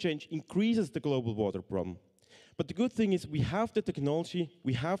climate change increases the global water problem. But the good thing is we have the technology,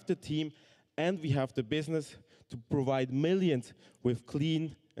 we have the team, and we have the business to provide millions with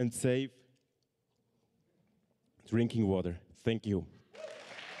clean and safe drinking water. Thank you.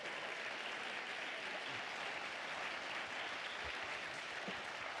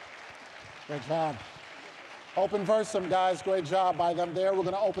 Great job. Openversum, guys, great job by them there. We're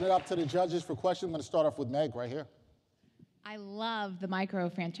going to open it up to the judges for questions. I'm going to start off with Meg right here. I love the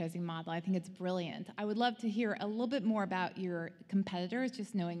micro-franchising model. I think it's brilliant. I would love to hear a little bit more about your competitors,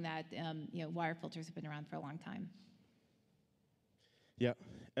 just knowing that water filters have been around for a long time. Yeah,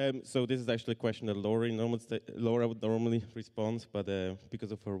 so this is actually a question that Laura would normally respond, but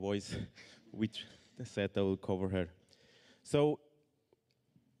because of her voice, which said I will cover her. So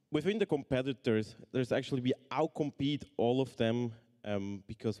within the competitors, we outcompete all of them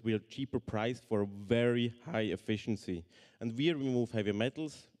because we are cheaper priced for a very high efficiency. And we remove heavy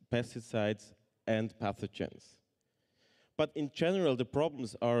metals, pesticides, and pathogens. But in general, the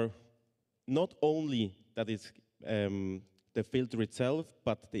problems are not only that it's the filter itself,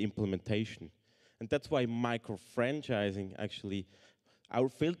 but the implementation. And that's why micro-franchising actually, our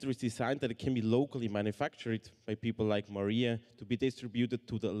filter is designed that it can be locally manufactured by people like Maria to be distributed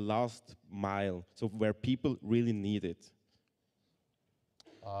to the last mile, so where people really need it.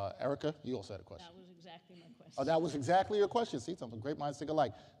 Erica, you also had a question. That was exactly my question. Oh, that was exactly your question. See, something great minds think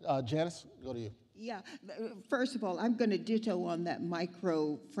alike. Janice, go to you. Yeah, first of all, I'm going to ditto on that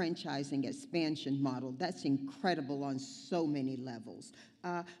micro-franchising expansion model. That's incredible on so many levels.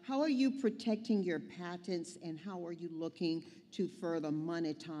 How are you protecting your patents, and how are you looking to further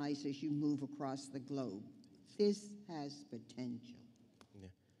monetize as you move across the globe? This has potential.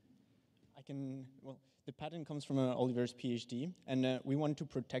 Well, the patent comes from Oliver's PhD, and we want to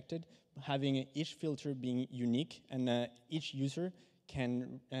protect it, having each filter being unique, and each user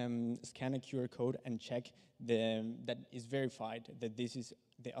can scan a QR code and check that is verified that this is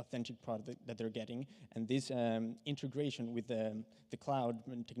the authentic product that they're getting. And this integration with the cloud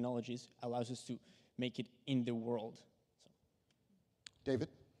technologies allows us to make it in the world. David?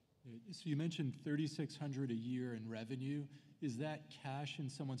 So you mentioned $3,600 a year in revenue. Is that cash in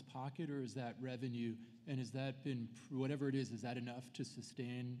someone's pocket, or is that revenue? And has that been, whatever it is that enough to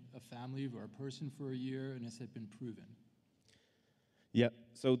sustain a family or a person for a year? And has that been proven? Yeah,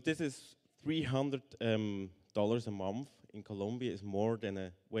 so this is $300 a month in Colombia is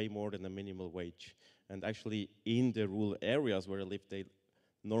way more than a minimum wage. And actually, in the rural areas where I live, they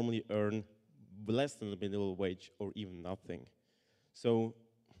normally earn less than the minimum wage or even nothing. So,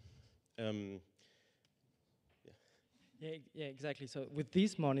 Yeah, exactly. So with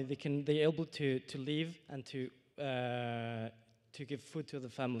this money, they're able to live and to give food to the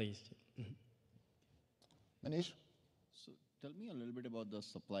families. Manish? tell me a little bit about the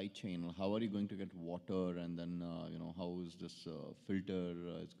supply chain. How are you going to get water, and then how is this filter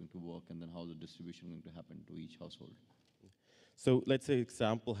is going to work, and then how the distribution going to happen to each household? So let's say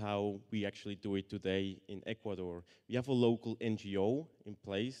example how we actually do it today in Ecuador. We have a local NGO in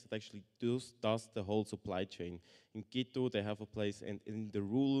place that actually does the whole supply chain. In Quito, they have a place, and in the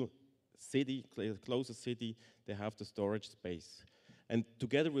rural city, closest city, they have the storage space. And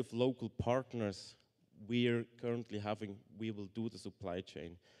together with local partners, we will do the supply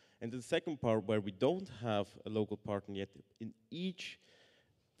chain. And the second part, where we don't have a local partner yet, in each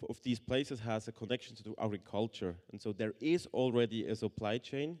of these places has a connection to agriculture. And so there is already a supply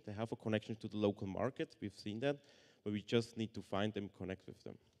chain. They have a connection to the local market. We've seen that, but we just need to find them, connect with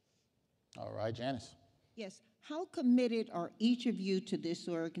them. All right, Janice. Yes. How committed are each of you to this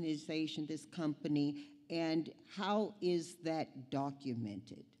organization, this company, and how is that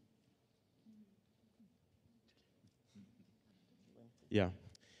documented? Yeah.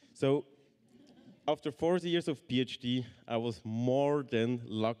 So after 40 years of PhD, I was more than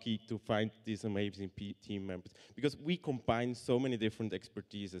lucky to find these amazing team members because we combine so many different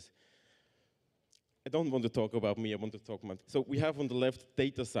expertises. I don't want to talk about me, I want to talk about... So we have on the left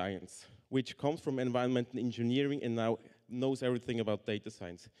data science, which comes from environmental engineering and now knows everything about data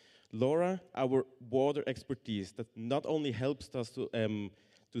science. Laura, our water expertise that not only helps us to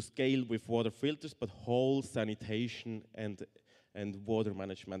scale with water filters, but whole sanitation and water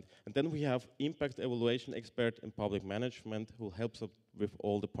management. And then we have impact evaluation expert and public management who helps us with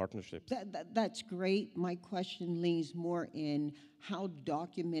all the partnerships. That's great. My question leans more in how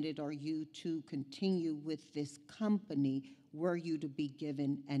documented are you to continue with this company? Were you to be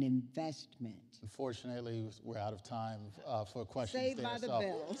given an investment? Unfortunately, we're out of time for questions. Saved by the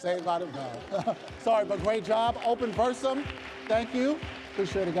bell. Saved by the bell. Sorry, but great job. Open versum. Thank you.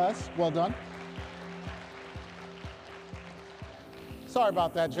 Appreciate it, guys. Well done. Sorry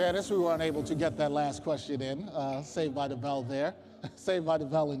about that, Janice. We were unable to get that last question in. Saved by the bell there. Saved by the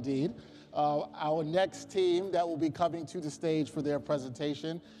bell indeed. Our next team that will be coming to the stage for their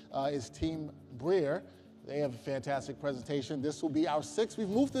presentation is Team Breer. They have a fantastic presentation. This will be our sixth. We've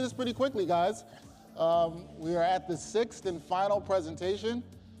moved through this pretty quickly, guys. We are at the sixth and final presentation,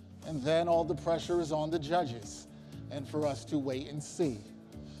 and then all the pressure is on the judges and for us to wait and see.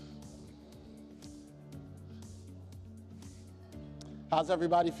 How's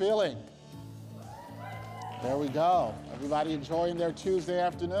everybody feeling? There we go. Everybody enjoying their Tuesday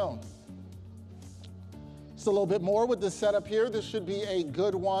afternoon. Just a little bit more with this setup here. This should be a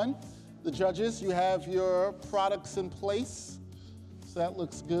good one. The judges, you have your products in place. So that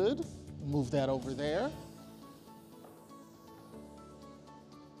looks good. Move that over there.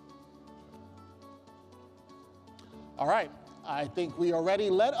 All right, I think we are ready.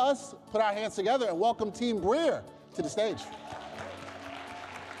 Let us put our hands together and welcome Team Breer to the stage.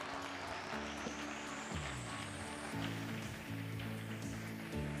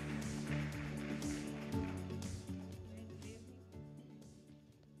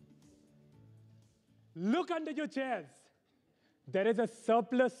 Look under your chairs. There is a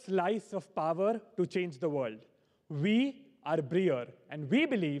surplus slice of power to change the world. We are Breer, and we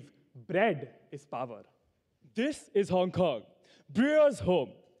believe bread is power. This is Hong Kong, Breer's home.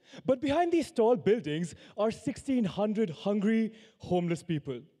 But behind these tall buildings are 1,600 hungry, homeless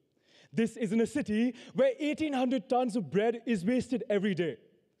people. This is in a city where 1,800 tons of bread is wasted every day.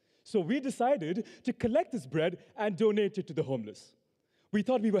 So we decided to collect this bread and donate it to the homeless. We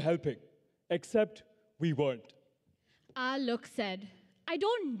thought we were helping, except we weren't. Look said, I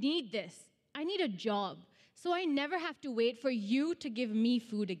don't need this. I need a job, so I never have to wait for you to give me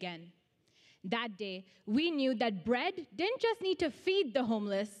food again. That day, we knew that bread didn't just need to feed the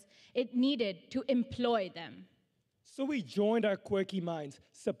homeless, it needed to employ them. So we joined our quirky minds,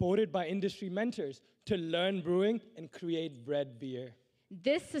 supported by industry mentors, to learn brewing and create bread beer.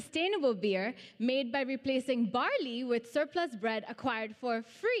 This sustainable beer, made by replacing barley with surplus bread acquired for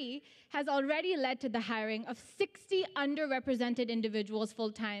free, has already led to the hiring of 60 underrepresented individuals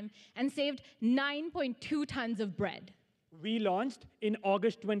full-time and saved 9.2 tons of bread. We launched in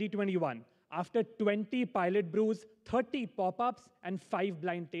August 2021 after 20 pilot brews, 30 pop-ups, and 5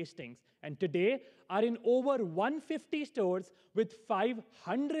 blind tastings, and today are in over 150 stores with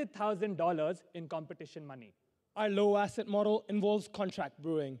 $500,000 in competition money. Our low-asset model involves contract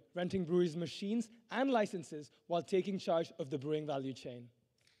brewing, renting breweries' machines and licenses while taking charge of the brewing value chain.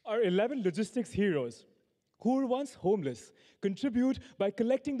 Our 11 logistics heroes, who were once homeless, contribute by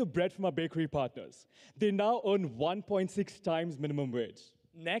collecting the bread from our bakery partners. They now earn 1.6 times minimum wage.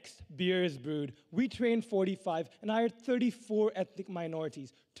 Next, beer is brewed. We trained 45 and hired 34 ethnic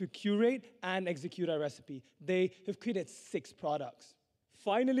minorities to curate and execute our recipe. They have created 6 products.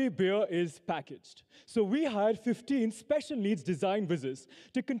 Finally, beer is packaged. So we hired 15 special needs design whizzes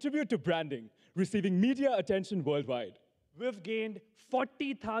to contribute to branding, receiving media attention worldwide. We've gained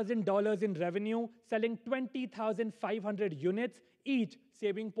 $40,000 in revenue, selling 20,500 units, each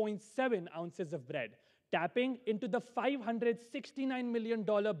saving 0.7 ounces of bread. Tapping into the $569 million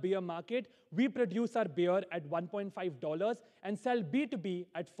beer market, we produce our beer at $1.5 and sell B2B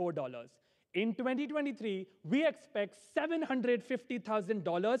at $4. In 2023, we expect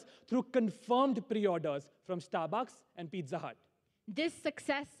 $750,000 through confirmed pre-orders from Starbucks and Pizza Hut. This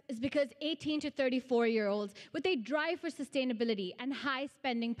success is because 18 to 34-year-olds with a drive for sustainability and high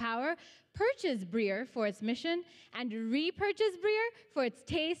spending power purchase Breer for its mission and repurchase Breer for its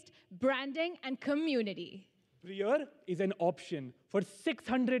taste, branding, and community. Breer is an option for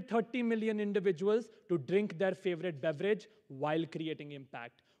 630 million individuals to drink their favorite beverage while creating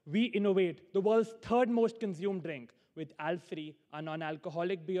impact. We innovate the world's 3rd most consumed drink with Alfree, our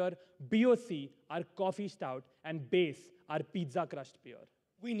non-alcoholic beer, BOC, our coffee stout, and Base, our pizza crushed beer.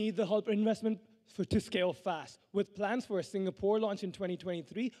 We need the Hult investment to scale fast, with plans for a Singapore launch in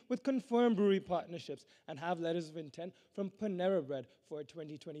 2023 with confirmed brewery partnerships, and have letters of intent from Panera Bread for a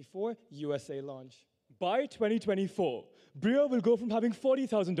 2024 USA launch. By 2024, Breer will go from having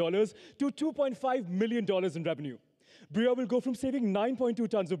 $40,000 to $2.5 million in revenue. Breer will go from saving 9.2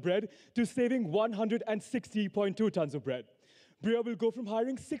 tons of bread to saving 160.2 tons of bread. Breer will go from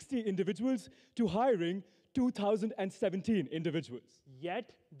hiring 60 individuals to hiring 2,017 individuals.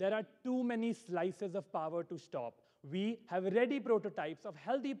 Yet, there are too many slices of power to stop. We have ready prototypes of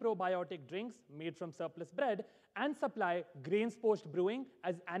healthy probiotic drinks made from surplus bread and supply grains post brewing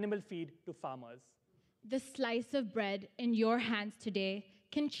as animal feed to farmers. The slice of bread in your hands today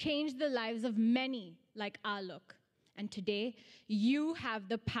can change the lives of many like Alok. And today, you have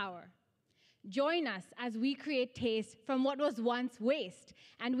the power. Join us as we create taste from what was once waste,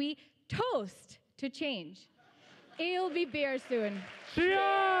 and we toast to change. It'll be beer soon.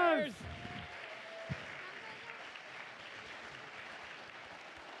 Cheers!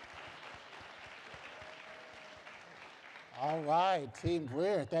 All right, Team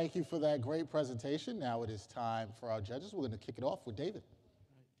Breer, thank you for that great presentation. Now it is time for our judges. We're going to kick it off with David.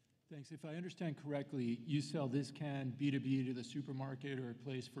 Thanks. If I understand correctly, you sell this can B2B to the supermarket or a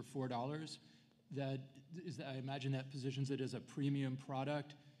place for $4. I imagine that positions it as a premium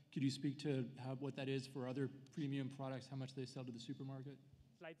product. Could you speak to what that is for other premium products, how much they sell to the supermarket?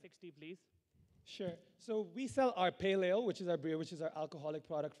 Slide 60, please. Sure. So we sell our pale ale, which is our beer, which is our alcoholic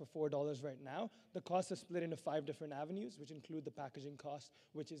product, for $4 right now. The costs are split into 5 different avenues, which include the packaging cost,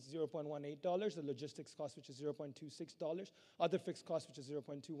 which is $0.18, the logistics cost, which is $0.26, other fixed costs, which is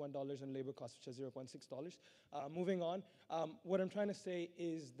 $0.21, and labor costs, which is $0.6. Moving on, what I'm trying to say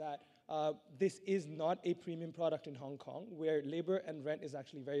is that this is not a premium product in Hong Kong, where labor and rent is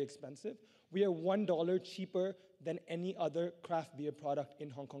actually very expensive. We are $1 cheaper than any other craft beer product in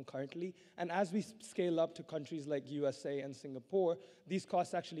Hong Kong currently. And as we scale up to countries like USA and Singapore, these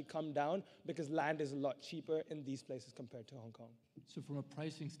costs actually come down because land is a lot cheaper in these places compared to Hong Kong. So from a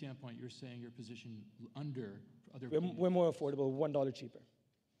pricing standpoint, you're saying you're positioned under other We're more affordable, $1 cheaper.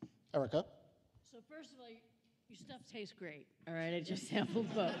 Erica? So first of all, your stuff tastes great, all right? I just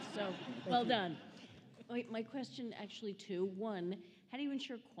sampled both, so well done. My question actually two. One, how do you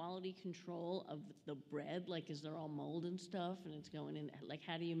ensure quality control of the bread? Like, is there all mold and stuff and it's going in? Like,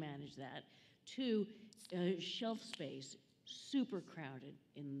 how do you manage that? Two, shelf space, super crowded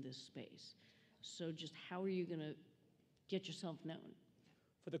in this space. So just how are you going to get yourself known?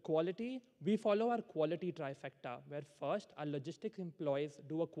 For the quality, we follow our quality trifecta, where first, our logistics employees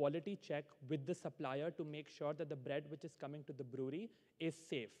do a quality check with the supplier to make sure that the bread which is coming to the brewery is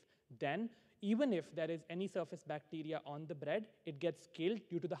safe. Then, even if there is any surface bacteria on the bread, it gets killed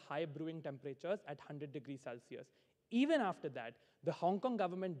due to the high brewing temperatures at 100 degrees Celsius. Even after that, the Hong Kong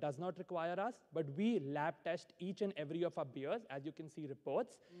government does not require us, but we lab test each and every of our beers, as you can see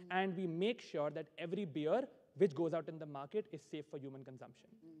reports, and we make sure that every beer which goes out in the market is safe for human consumption.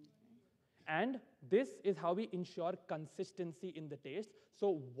 And this is how we ensure consistency in the taste.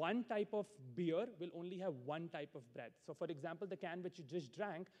 So one type of beer will only have one type of bread. So for example, the can which you just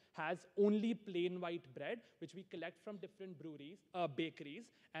drank has only plain white bread, which we collect from different breweries, bakeries,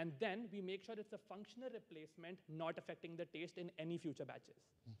 and then we make sure it's a functional replacement, not affecting the taste in any future batches.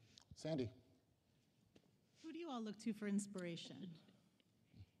 Sandy? Who do you all look to for inspiration?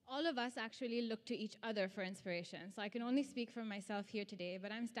 all of us actually look to each other for inspiration. So I can only speak for myself here today, but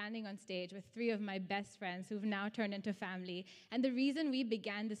I'm standing on stage with 3 of my best friends who've now turned into family. And the reason we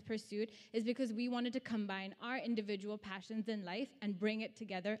began this pursuit is because we wanted to combine our individual passions in life and bring it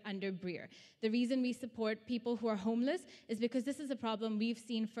together under Breer. The reason we support people who are homeless is because this is a problem we've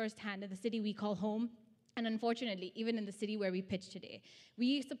seen firsthand in the city we call home. And unfortunately, even in the city where we pitch today.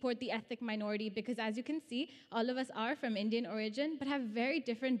 We support the ethnic minority because, as you can see, all of us are from Indian origin, but have very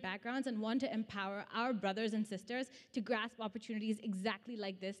different backgrounds and want to empower our brothers and sisters to grasp opportunities exactly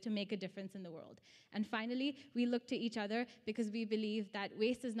like this to make a difference in the world. And finally, we look to each other because we believe that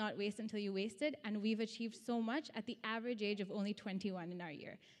waste is not waste until you waste it, and we've achieved so much at the average age of only 21 in our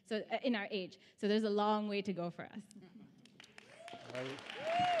year. So, in our age. So there's a long way to go for us.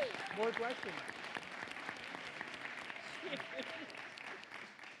 More questions.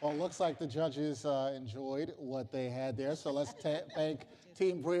 Well, it looks like the judges enjoyed what they had there. So let's thank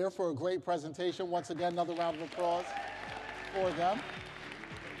Team Breer for a great presentation. Once again, another round of applause for them.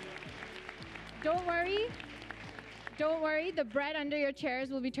 Don't worry, the bread under your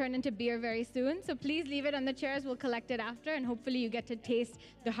chairs will be turned into beer very soon. So please leave it on the chairs. We'll collect it after, and hopefully you get to taste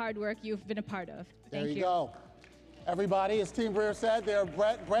the hard work you've been a part of. Thank you. There you go. Everybody, as Team Breer said, there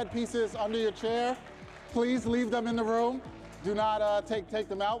are bread pieces under your chair. Please leave them in the room. Do not take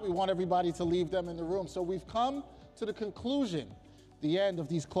them out. We want everybody to leave them in the room. So we've come to the conclusion, the end of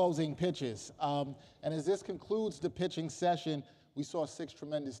these closing pitches. And as this concludes the pitching session, we saw 6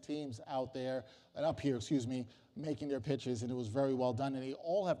 tremendous teams out there, and up here, making their pitches, and it was very well done. And they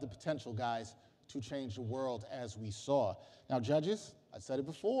all have the potential, guys, to change the world, as we saw. Now, judges, I said it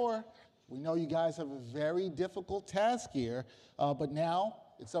before, we know you guys have a very difficult task here, but now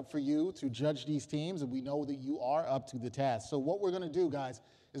it's up for you to judge these teams, and we know that you are up to the task. So what we're going to do, guys,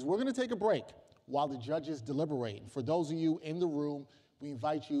 is we're going to take a break while the judges deliberate. And for those of you in the room, we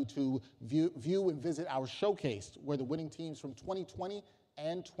invite you to view and visit our showcase, where the winning teams from 2020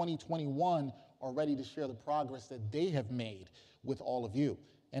 and 2021 are ready to share the progress that they have made with all of you.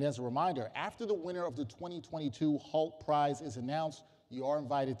 And as a reminder, after the winner of the 2022 Hult Prize is announced, you are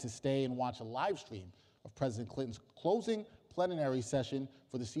invited to stay and watch a live stream of President Clinton's closing plenary session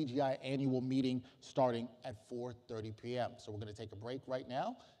for the CGI annual meeting starting at 4:30 p.m. So we're going to take a break right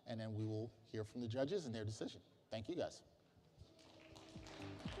now, and then we will hear from the judges and their decision. Thank you, guys.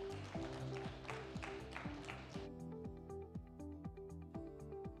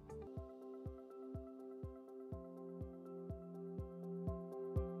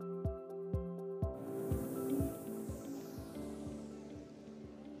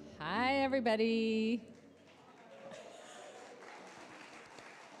 Hi, everybody.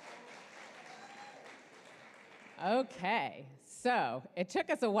 Okay, so it took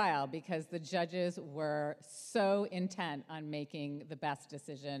us a while because the judges were so intent on making the best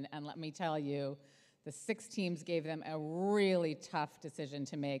decision. And let me tell you, the 6 teams gave them a really tough decision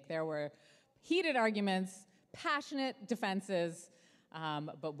to make. There were heated arguments, passionate defenses,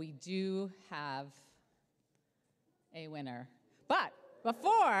 but we do have a winner. But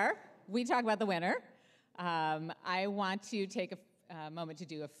before we talk about the winner, I want to take a moment to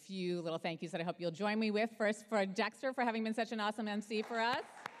do a few little thank yous that I hope you'll join me with. First, for Dexter for having been such an awesome MC for us.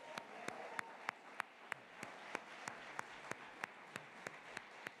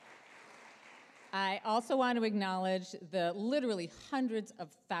 I also want to acknowledge the literally hundreds of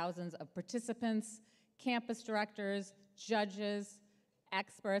thousands of participants, campus directors, judges,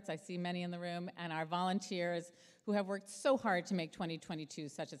 experts, I see many in the room, and our volunteers who have worked so hard to make 2022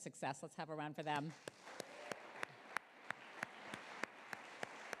 such a success. Let's have a round for them.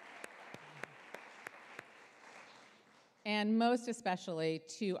 And most especially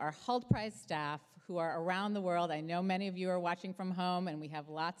to our Hult Prize staff who are around the world. I know many of you are watching from home, and we have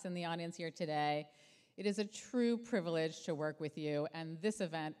lots in the audience here today. It is a true privilege to work with you, and this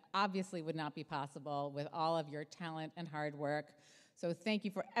event obviously would not be possible with all of your talent and hard work. So thank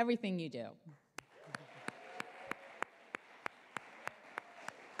you for everything you do.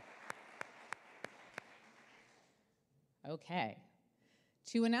 Okay.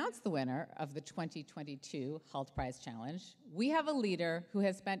 To announce the winner of the 2022 Hult Prize Challenge, we have a leader who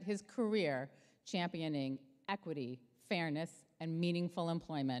has spent his career championing equity, fairness, and meaningful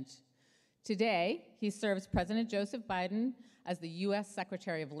employment. Today, he serves President Joseph Biden as the U.S.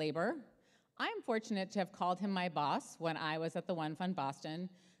 Secretary of Labor. I'm fortunate to have called him my boss when I was at the One Fund Boston,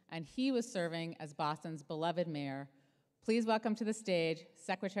 and he was serving as Boston's beloved mayor. Please welcome to the stage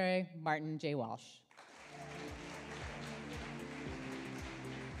Secretary Martin J. Walsh.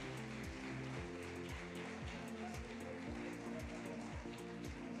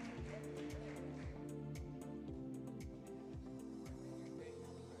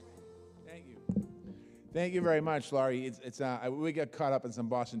 Thank you. Thank you very much, Laurie. We got caught up in some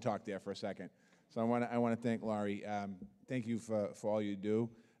Boston talk there for a second. So I want to thank Laurie. Thank you for all you do.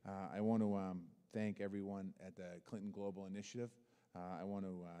 I want to thank everyone at the Clinton Global Initiative. I want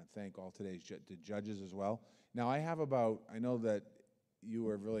to thank all today's the judges as well. Now I know that you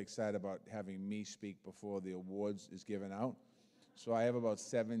were really excited about having me speak before the awards is given out. So I have about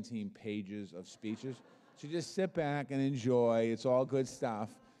 17 pages of speeches. So just sit back and enjoy. It's all good stuff.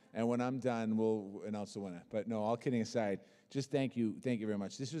 And when I'm done, we'll announce the winner. But no, all kidding aside, just thank you very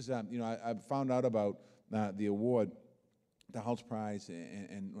much. This was, I found out about the award, the Hult Prize,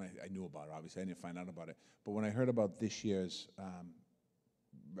 and I knew about it, obviously. I didn't find out about it. But when I heard about this year's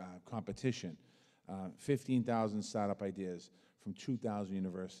competition, 15,000 startup ideas from 2,000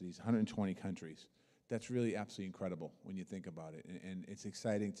 universities, 120 countries, that's really absolutely incredible when you think about it. And it's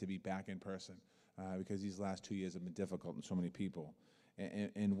exciting to be back in person because these last 2 years have been difficult in so many people.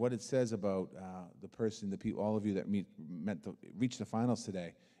 And what it says about the person, the people, all of you that reached the finals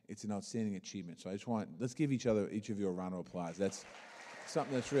today, it's an outstanding achievement. So let's give each of you a round of applause. That's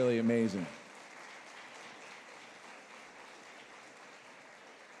something that's really amazing.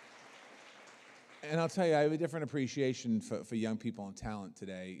 And I'll tell you, I have a different appreciation for young people and talent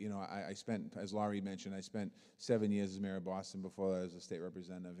today. I spent, as Laurie mentioned, I spent 7 years as mayor of Boston before I was a state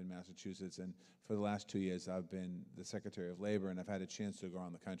representative in Massachusetts. And for the last 2 years, I've been the Secretary of Labor, and I've had a chance to go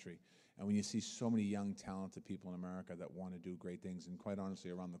around the country. And when you see so many young, talented people in America that want to do great things, and quite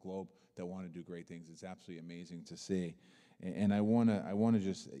honestly, around the globe that want to do great things, it's absolutely amazing to see. And I want to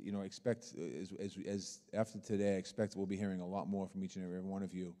just, expect, as after today, I expect we'll be hearing a lot more from each and every one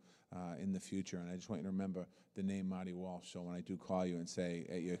of you in the future. And I just want you to remember the name Marty Walsh. So when I do call you and say,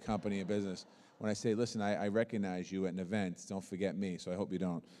 at your company or business, when I say, listen, I recognize you at an event, don't forget me. So I hope you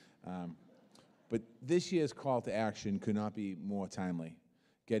don't. But this year's call to action could not be more timely,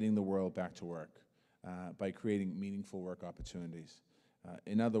 getting the world back to work by creating meaningful work opportunities.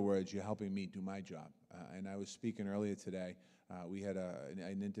 In other words, you're helping me do my job. And I was speaking earlier today. We had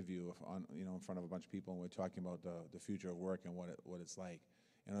an interview in front of a bunch of people, and we're talking about the future of work and what it's like.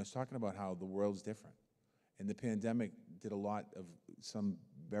 And I was talking about how the world's different. And the pandemic did a lot of some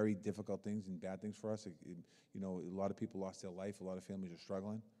very difficult things and bad things for us. A lot of people lost their life. A lot of families are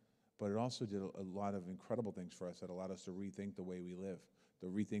struggling. But it also did a lot of incredible things for us that allowed us to rethink the way we live, to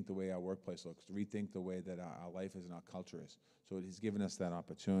rethink the way our workplace looks, to rethink the way that our life is and our culture is. So it has given us that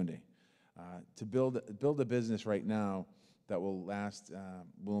opportunity. To build a business right now that will last,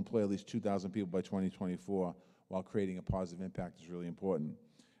 will employ at least 2,000 people by 2024 while creating a positive impact is really important.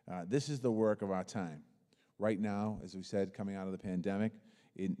 This is the work of our time. Right now, as we said, coming out of the pandemic,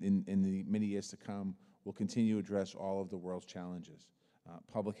 in the many years to come, we'll continue to address all of the world's challenges.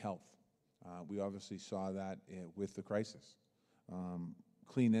 Public health, we obviously saw that with the crisis.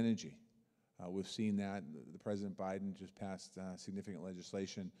 Clean energy, we've seen that. The President Biden just passed significant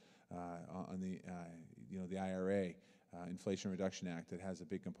legislation on the IRA, Inflation Reduction Act, that has a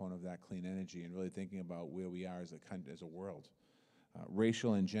big component of that clean energy, and really thinking about where we are as a country, as a world.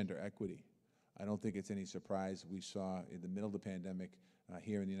 Racial and gender equity. I don't think it's any surprise we saw in the middle of the pandemic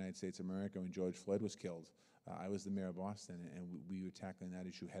here in the United States of America when George Floyd was killed. I was the mayor of Boston, and we were tackling that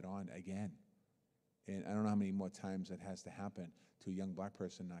issue head on again. And I don't know how many more times that has to happen to a young black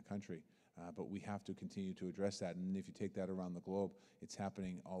person in our country, but we have to continue to address that. And if you take that around the globe, it's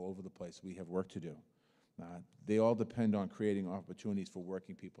happening all over the place. We have work to do. They all depend on creating opportunities for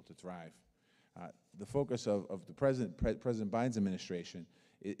working people to thrive. The focus of the President Biden's administration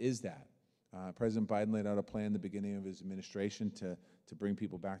is that. President Biden laid out a plan at the beginning of his administration to bring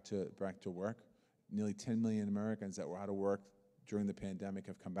people back to work. Nearly 10 million Americans that were out of work during the pandemic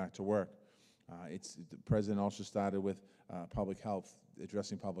have come back to work. The President also started with public health,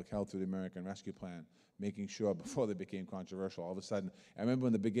 addressing public health through the American Rescue Plan, making sure before they became controversial. All of a sudden, I remember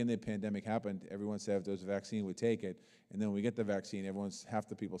when the beginning of the pandemic happened, everyone said if there was a vaccine, we'd take it. And then when we get the vaccine, half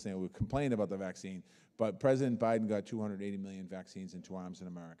the people saying we complain about the vaccine. But President Biden got 280 million vaccines into arms in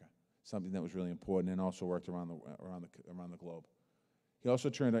America, something that was really important and also worked around the globe. He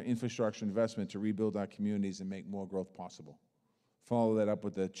also turned our infrastructure investment to rebuild our communities and make more growth possible. Follow that up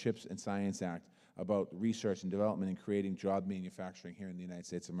with the CHIPS and Science Act about research and development and creating job manufacturing here in the United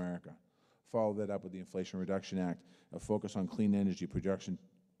States of America. Follow that up with the Inflation Reduction Act, a focus on clean energy production,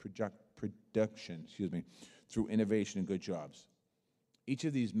 through innovation and good jobs. Each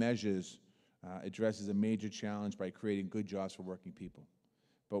of these measures addresses a major challenge by creating good jobs for working people.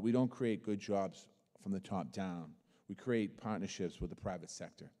 But we don't create good jobs from the top down. We create partnerships with the private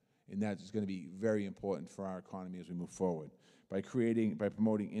sector, and that is going to be very important for our economy as we move forward by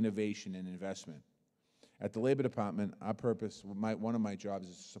promoting innovation and investment. At the Labor Department, our purpose, one of my jobs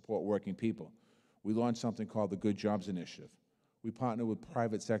is to support working people. We launched something called the Good Jobs Initiative. We partner with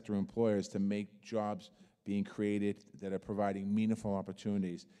private sector employers to make jobs being created that are providing meaningful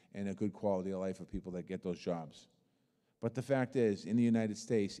opportunities and a good quality of life for people that get those jobs. But the fact is, in the United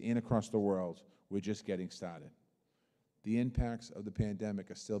States and across the world, we're just getting started. The impacts of the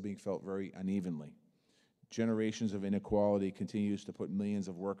pandemic are still being felt very unevenly. Generations of inequality continues to put millions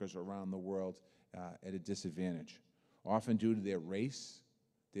of workers around the world at a disadvantage, often due to their race,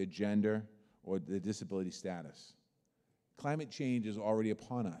 their gender, or their disability status. Climate change is already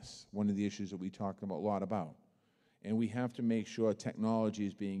upon us, one of the issues that we talk a lot about. And we have to make sure technology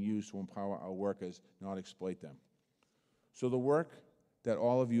is being used to empower our workers, not exploit them. So the work that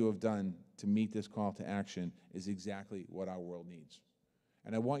all of you have done to meet this call to action is exactly what our world needs.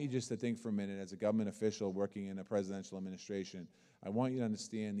 And I want you just to think for a minute, as a government official working in a presidential administration, I want you to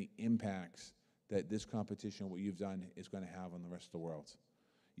understand the impacts that this competition, what you've done, is going to have on the rest of the world.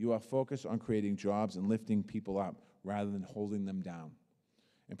 You are focused on creating jobs and lifting people up rather than holding them down,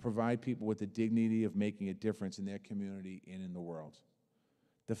 and provide people with the dignity of making a difference in their community and in the world.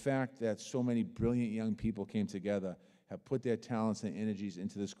 The fact that so many brilliant young people came together, have put their talents and energies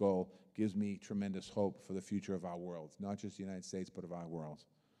into this goal, gives me tremendous hope for the future of our world, not just the United States, but of our world.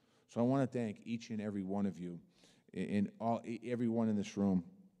 So I want to thank each and every one of you, everyone in this room,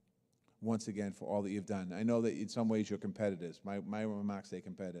 once again, for all that you've done. I know that in some ways you're competitors. My remarks say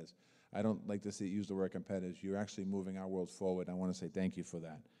competitors. I don't like to use the word competitors. You're actually moving our world forward. I want to say thank you for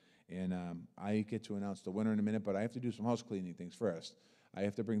that. And I get to announce the winner in a minute, but I have to do some house cleaning things first. I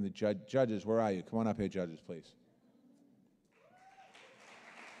have to bring the judges. Where are you? Come on up here, judges, please.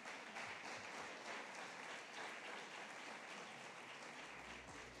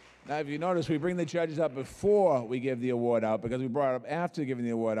 Now, if you notice, we bring the judges up before we give the award out, because we brought it up after giving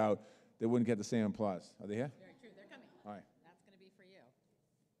the award out, they wouldn't get the same applause. Are they here? Very true. They're coming. All right. That's going to be for you.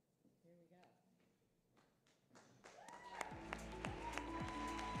 Here we go.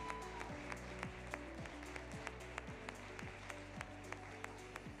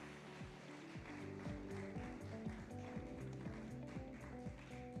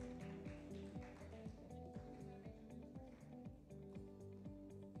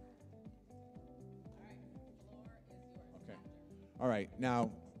 Okay. All right.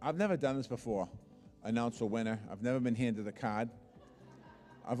 Now, I've never done this before, announce a winner. I've never been handed a card.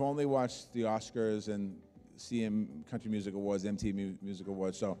 I've only watched the Oscars and CM Country Music Awards, MTV Music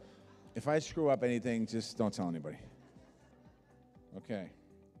Awards. So if I screw up anything, just don't tell anybody. Okay.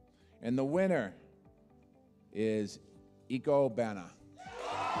 And the winner is Iko Bana.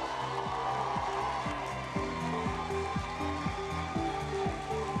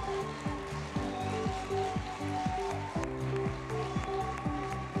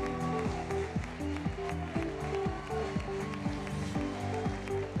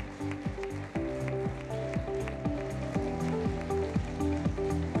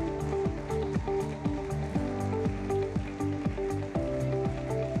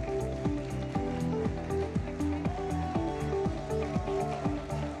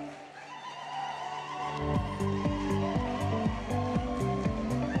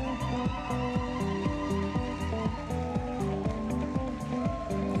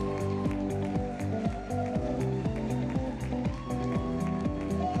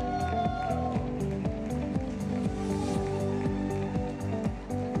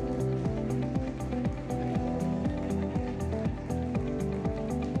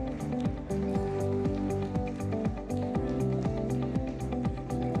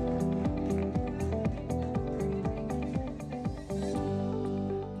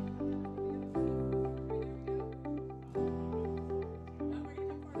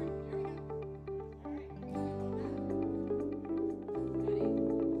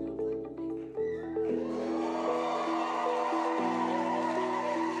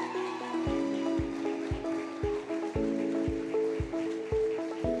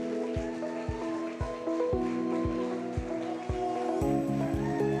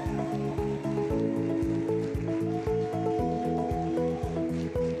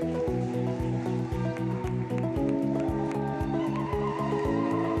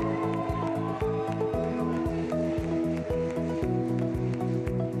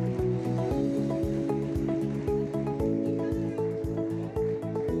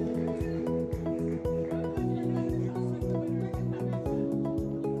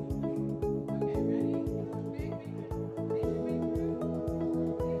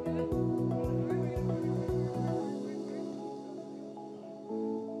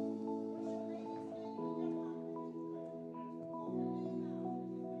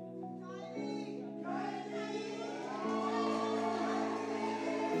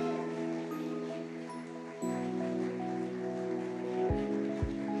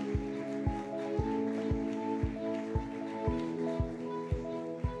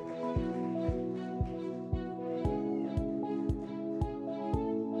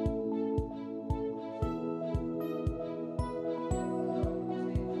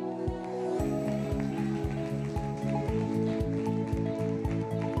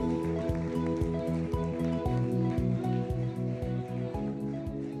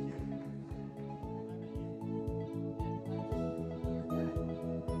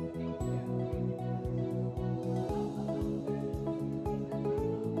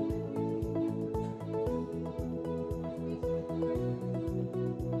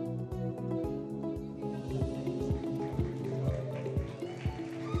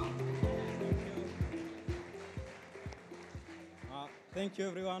 Thank you,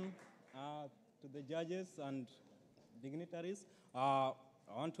 everyone. To the judges and dignitaries, I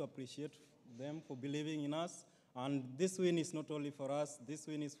want to appreciate them for believing in us. And this win is not only for us, this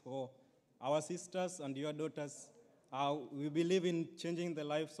win is for our sisters and your daughters. We believe in changing the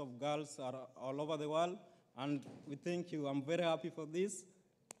lives of girls all over the world, and we thank you. I'm very happy for this,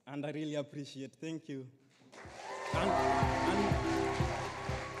 and I really appreciate. Thank you. And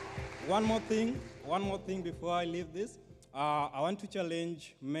one more thing before I leave this. I want to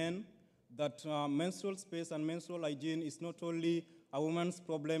challenge men that menstrual space and menstrual hygiene is not only a woman's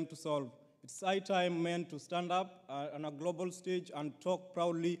problem to solve. It's high time men to stand up on a global stage and talk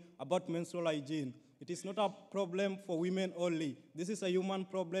proudly about menstrual hygiene. It is not a problem for women only. This is a human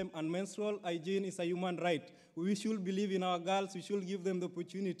problem, and menstrual hygiene is a human right. We should believe in our girls. We should give them the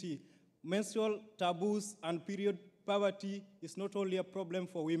opportunity. Menstrual taboos and period poverty is not only a problem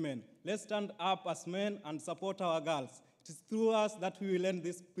for women. Let's stand up as men and support our girls. It is through us that we will end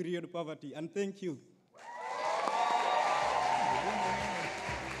this period poverty, and thank you.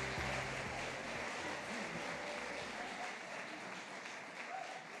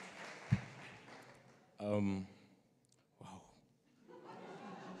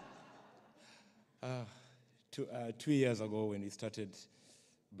 Wow. 2 years ago when we started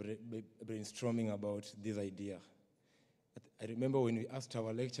brainstorming about this idea, I remember when we asked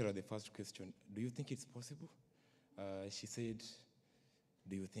our lecturer the first question, do you think it's possible? She said,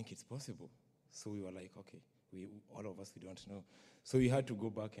 do you think it's possible? So we were like, okay, all of us, we don't know. So we had to go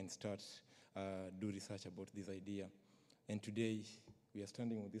back and start do research about this idea. And today, we are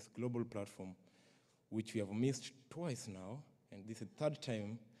standing on this global platform, which we have missed twice now, and this is the third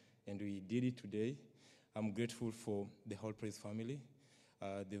time, and we did it today. I'm grateful for the Hult Prize family.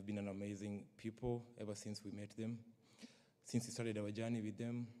 They've been an amazing people ever since we met them. Since we started our journey with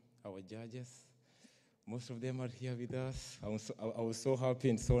them, our judges, most of them are here with us. I was so happy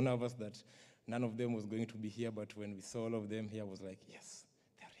and so nervous that none of them was going to be here, but when we saw all of them here, I was like, yes,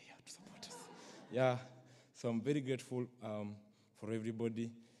 they're here to support us. Yeah, so I'm very grateful for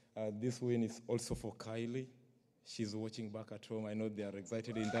everybody. This win is also for Kylie. She's watching back at home. I know they are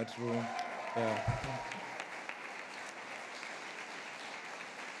excited in that room. Yeah.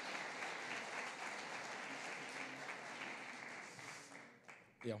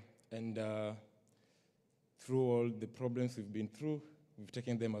 Yeah, and through all the problems we've been through, we've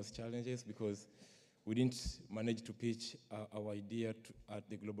taken them as challenges because we didn't manage to pitch our idea at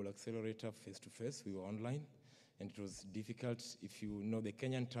the Global Accelerator face-to-face. We were online, and it was difficult if you know the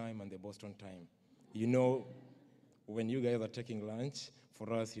Kenyan time and the Boston time. You know, when you guys are taking lunch,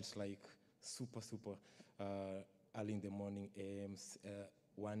 for us it's like super early in the morning,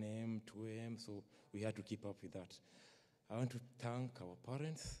 1 a.m., 2 a.m., so we had to keep up with that. I want to thank our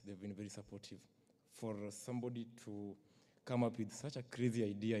parents. They've been very supportive. For somebody to come up with such a crazy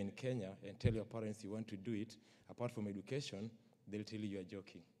idea in Kenya and tell your parents you want to do it, apart from education, they'll tell you are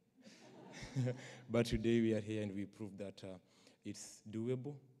joking. But today we are here and we proved that it's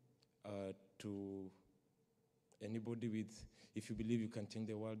doable to anybody with, if you believe you can change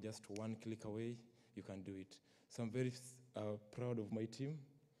the world just one click away, you can do it. So I'm very proud of my team.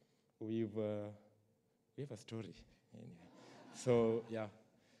 We have a story. So yeah,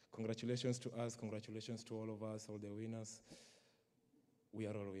 congratulations to us, congratulations to all of us, all the winners. We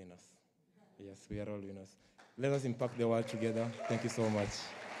are all winners. Yes, we are all winners. Let us impact the world together. Thank you so much.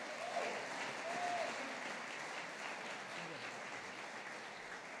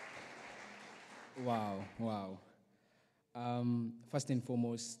 Wow. First and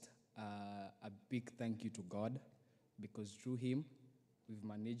foremost, a big thank you to God, because through him, we've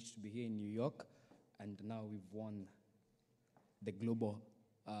managed to be here in New York, and now we've won the Global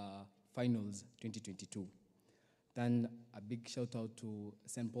Finals 2022. Then a big shout out to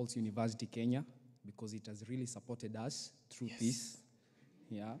St. Paul's University, Kenya, because it has really supported us through this.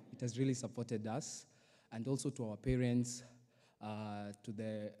 Yeah, it has really supported us. And also to our parents,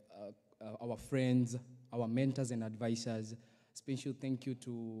 to our friends, our mentors and advisors. Special thank you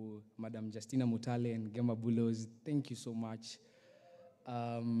to Madam Justina Mutale and Gemma Bulos. Thank you so much.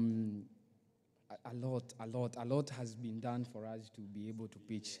 A lot has been done for us to be able to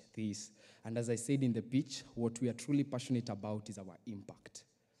pitch this. And as I said in the pitch, what we are truly passionate about is our impact.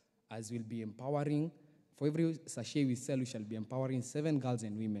 As we'll be empowering, for every sachet we sell, we shall be empowering 7 girls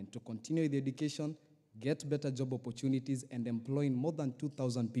and women to continue with education, get better job opportunities, and employing more than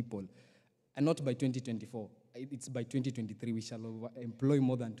 2,000 people. And not by 2024, it's by 2023, we shall employ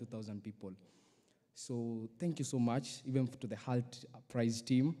more than 2,000 people. So thank you so much, even to the Hult Prize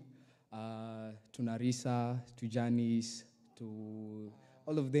team, to Narisa, to Janice, to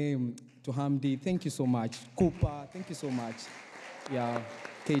all of them, to Hamdi, thank you so much. Cooper, thank you so much. Yeah,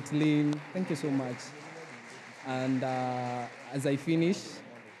 Caitlin, thank you so much. And as I finish,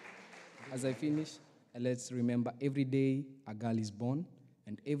 let's remember every day a girl is born,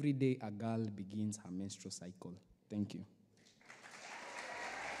 and every day a girl begins her menstrual cycle. Thank you.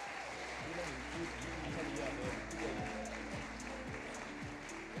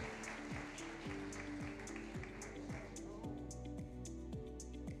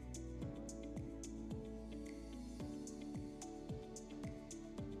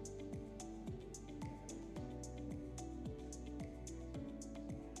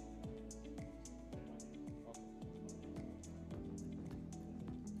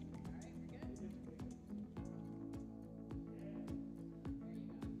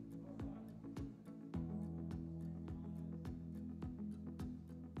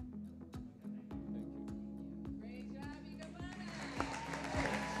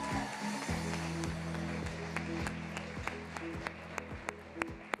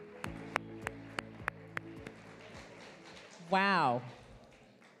 Wow.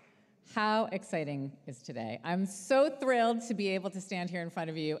 How exciting is today? I'm so thrilled to be able to stand here in front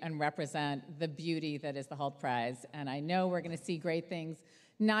of you and represent the beauty that is the Hult Prize. And I know we're going to see great things,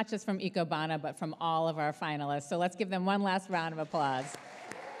 not just from Ikebana, but from all of our finalists. So let's give them one last round of applause.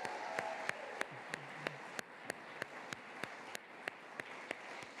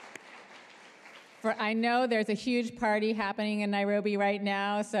 For I know there's a huge party happening in Nairobi right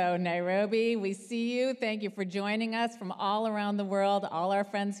now, so Nairobi, we see you. Thank you for joining us from all around the world, all our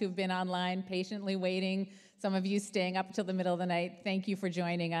friends who've been online patiently waiting, some of you staying up till the middle of the night. Thank you for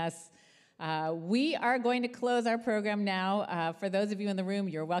joining us. We are going to close our program now. For those of you in the room,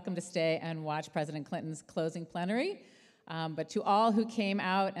 you're welcome to stay and watch President Clinton's closing plenary. But to all who came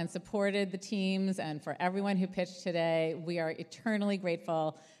out and supported the teams and for everyone who pitched today, we are eternally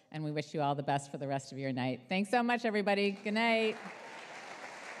grateful, and we wish you all the best for the rest of your night. Thanks so much, everybody. Good night.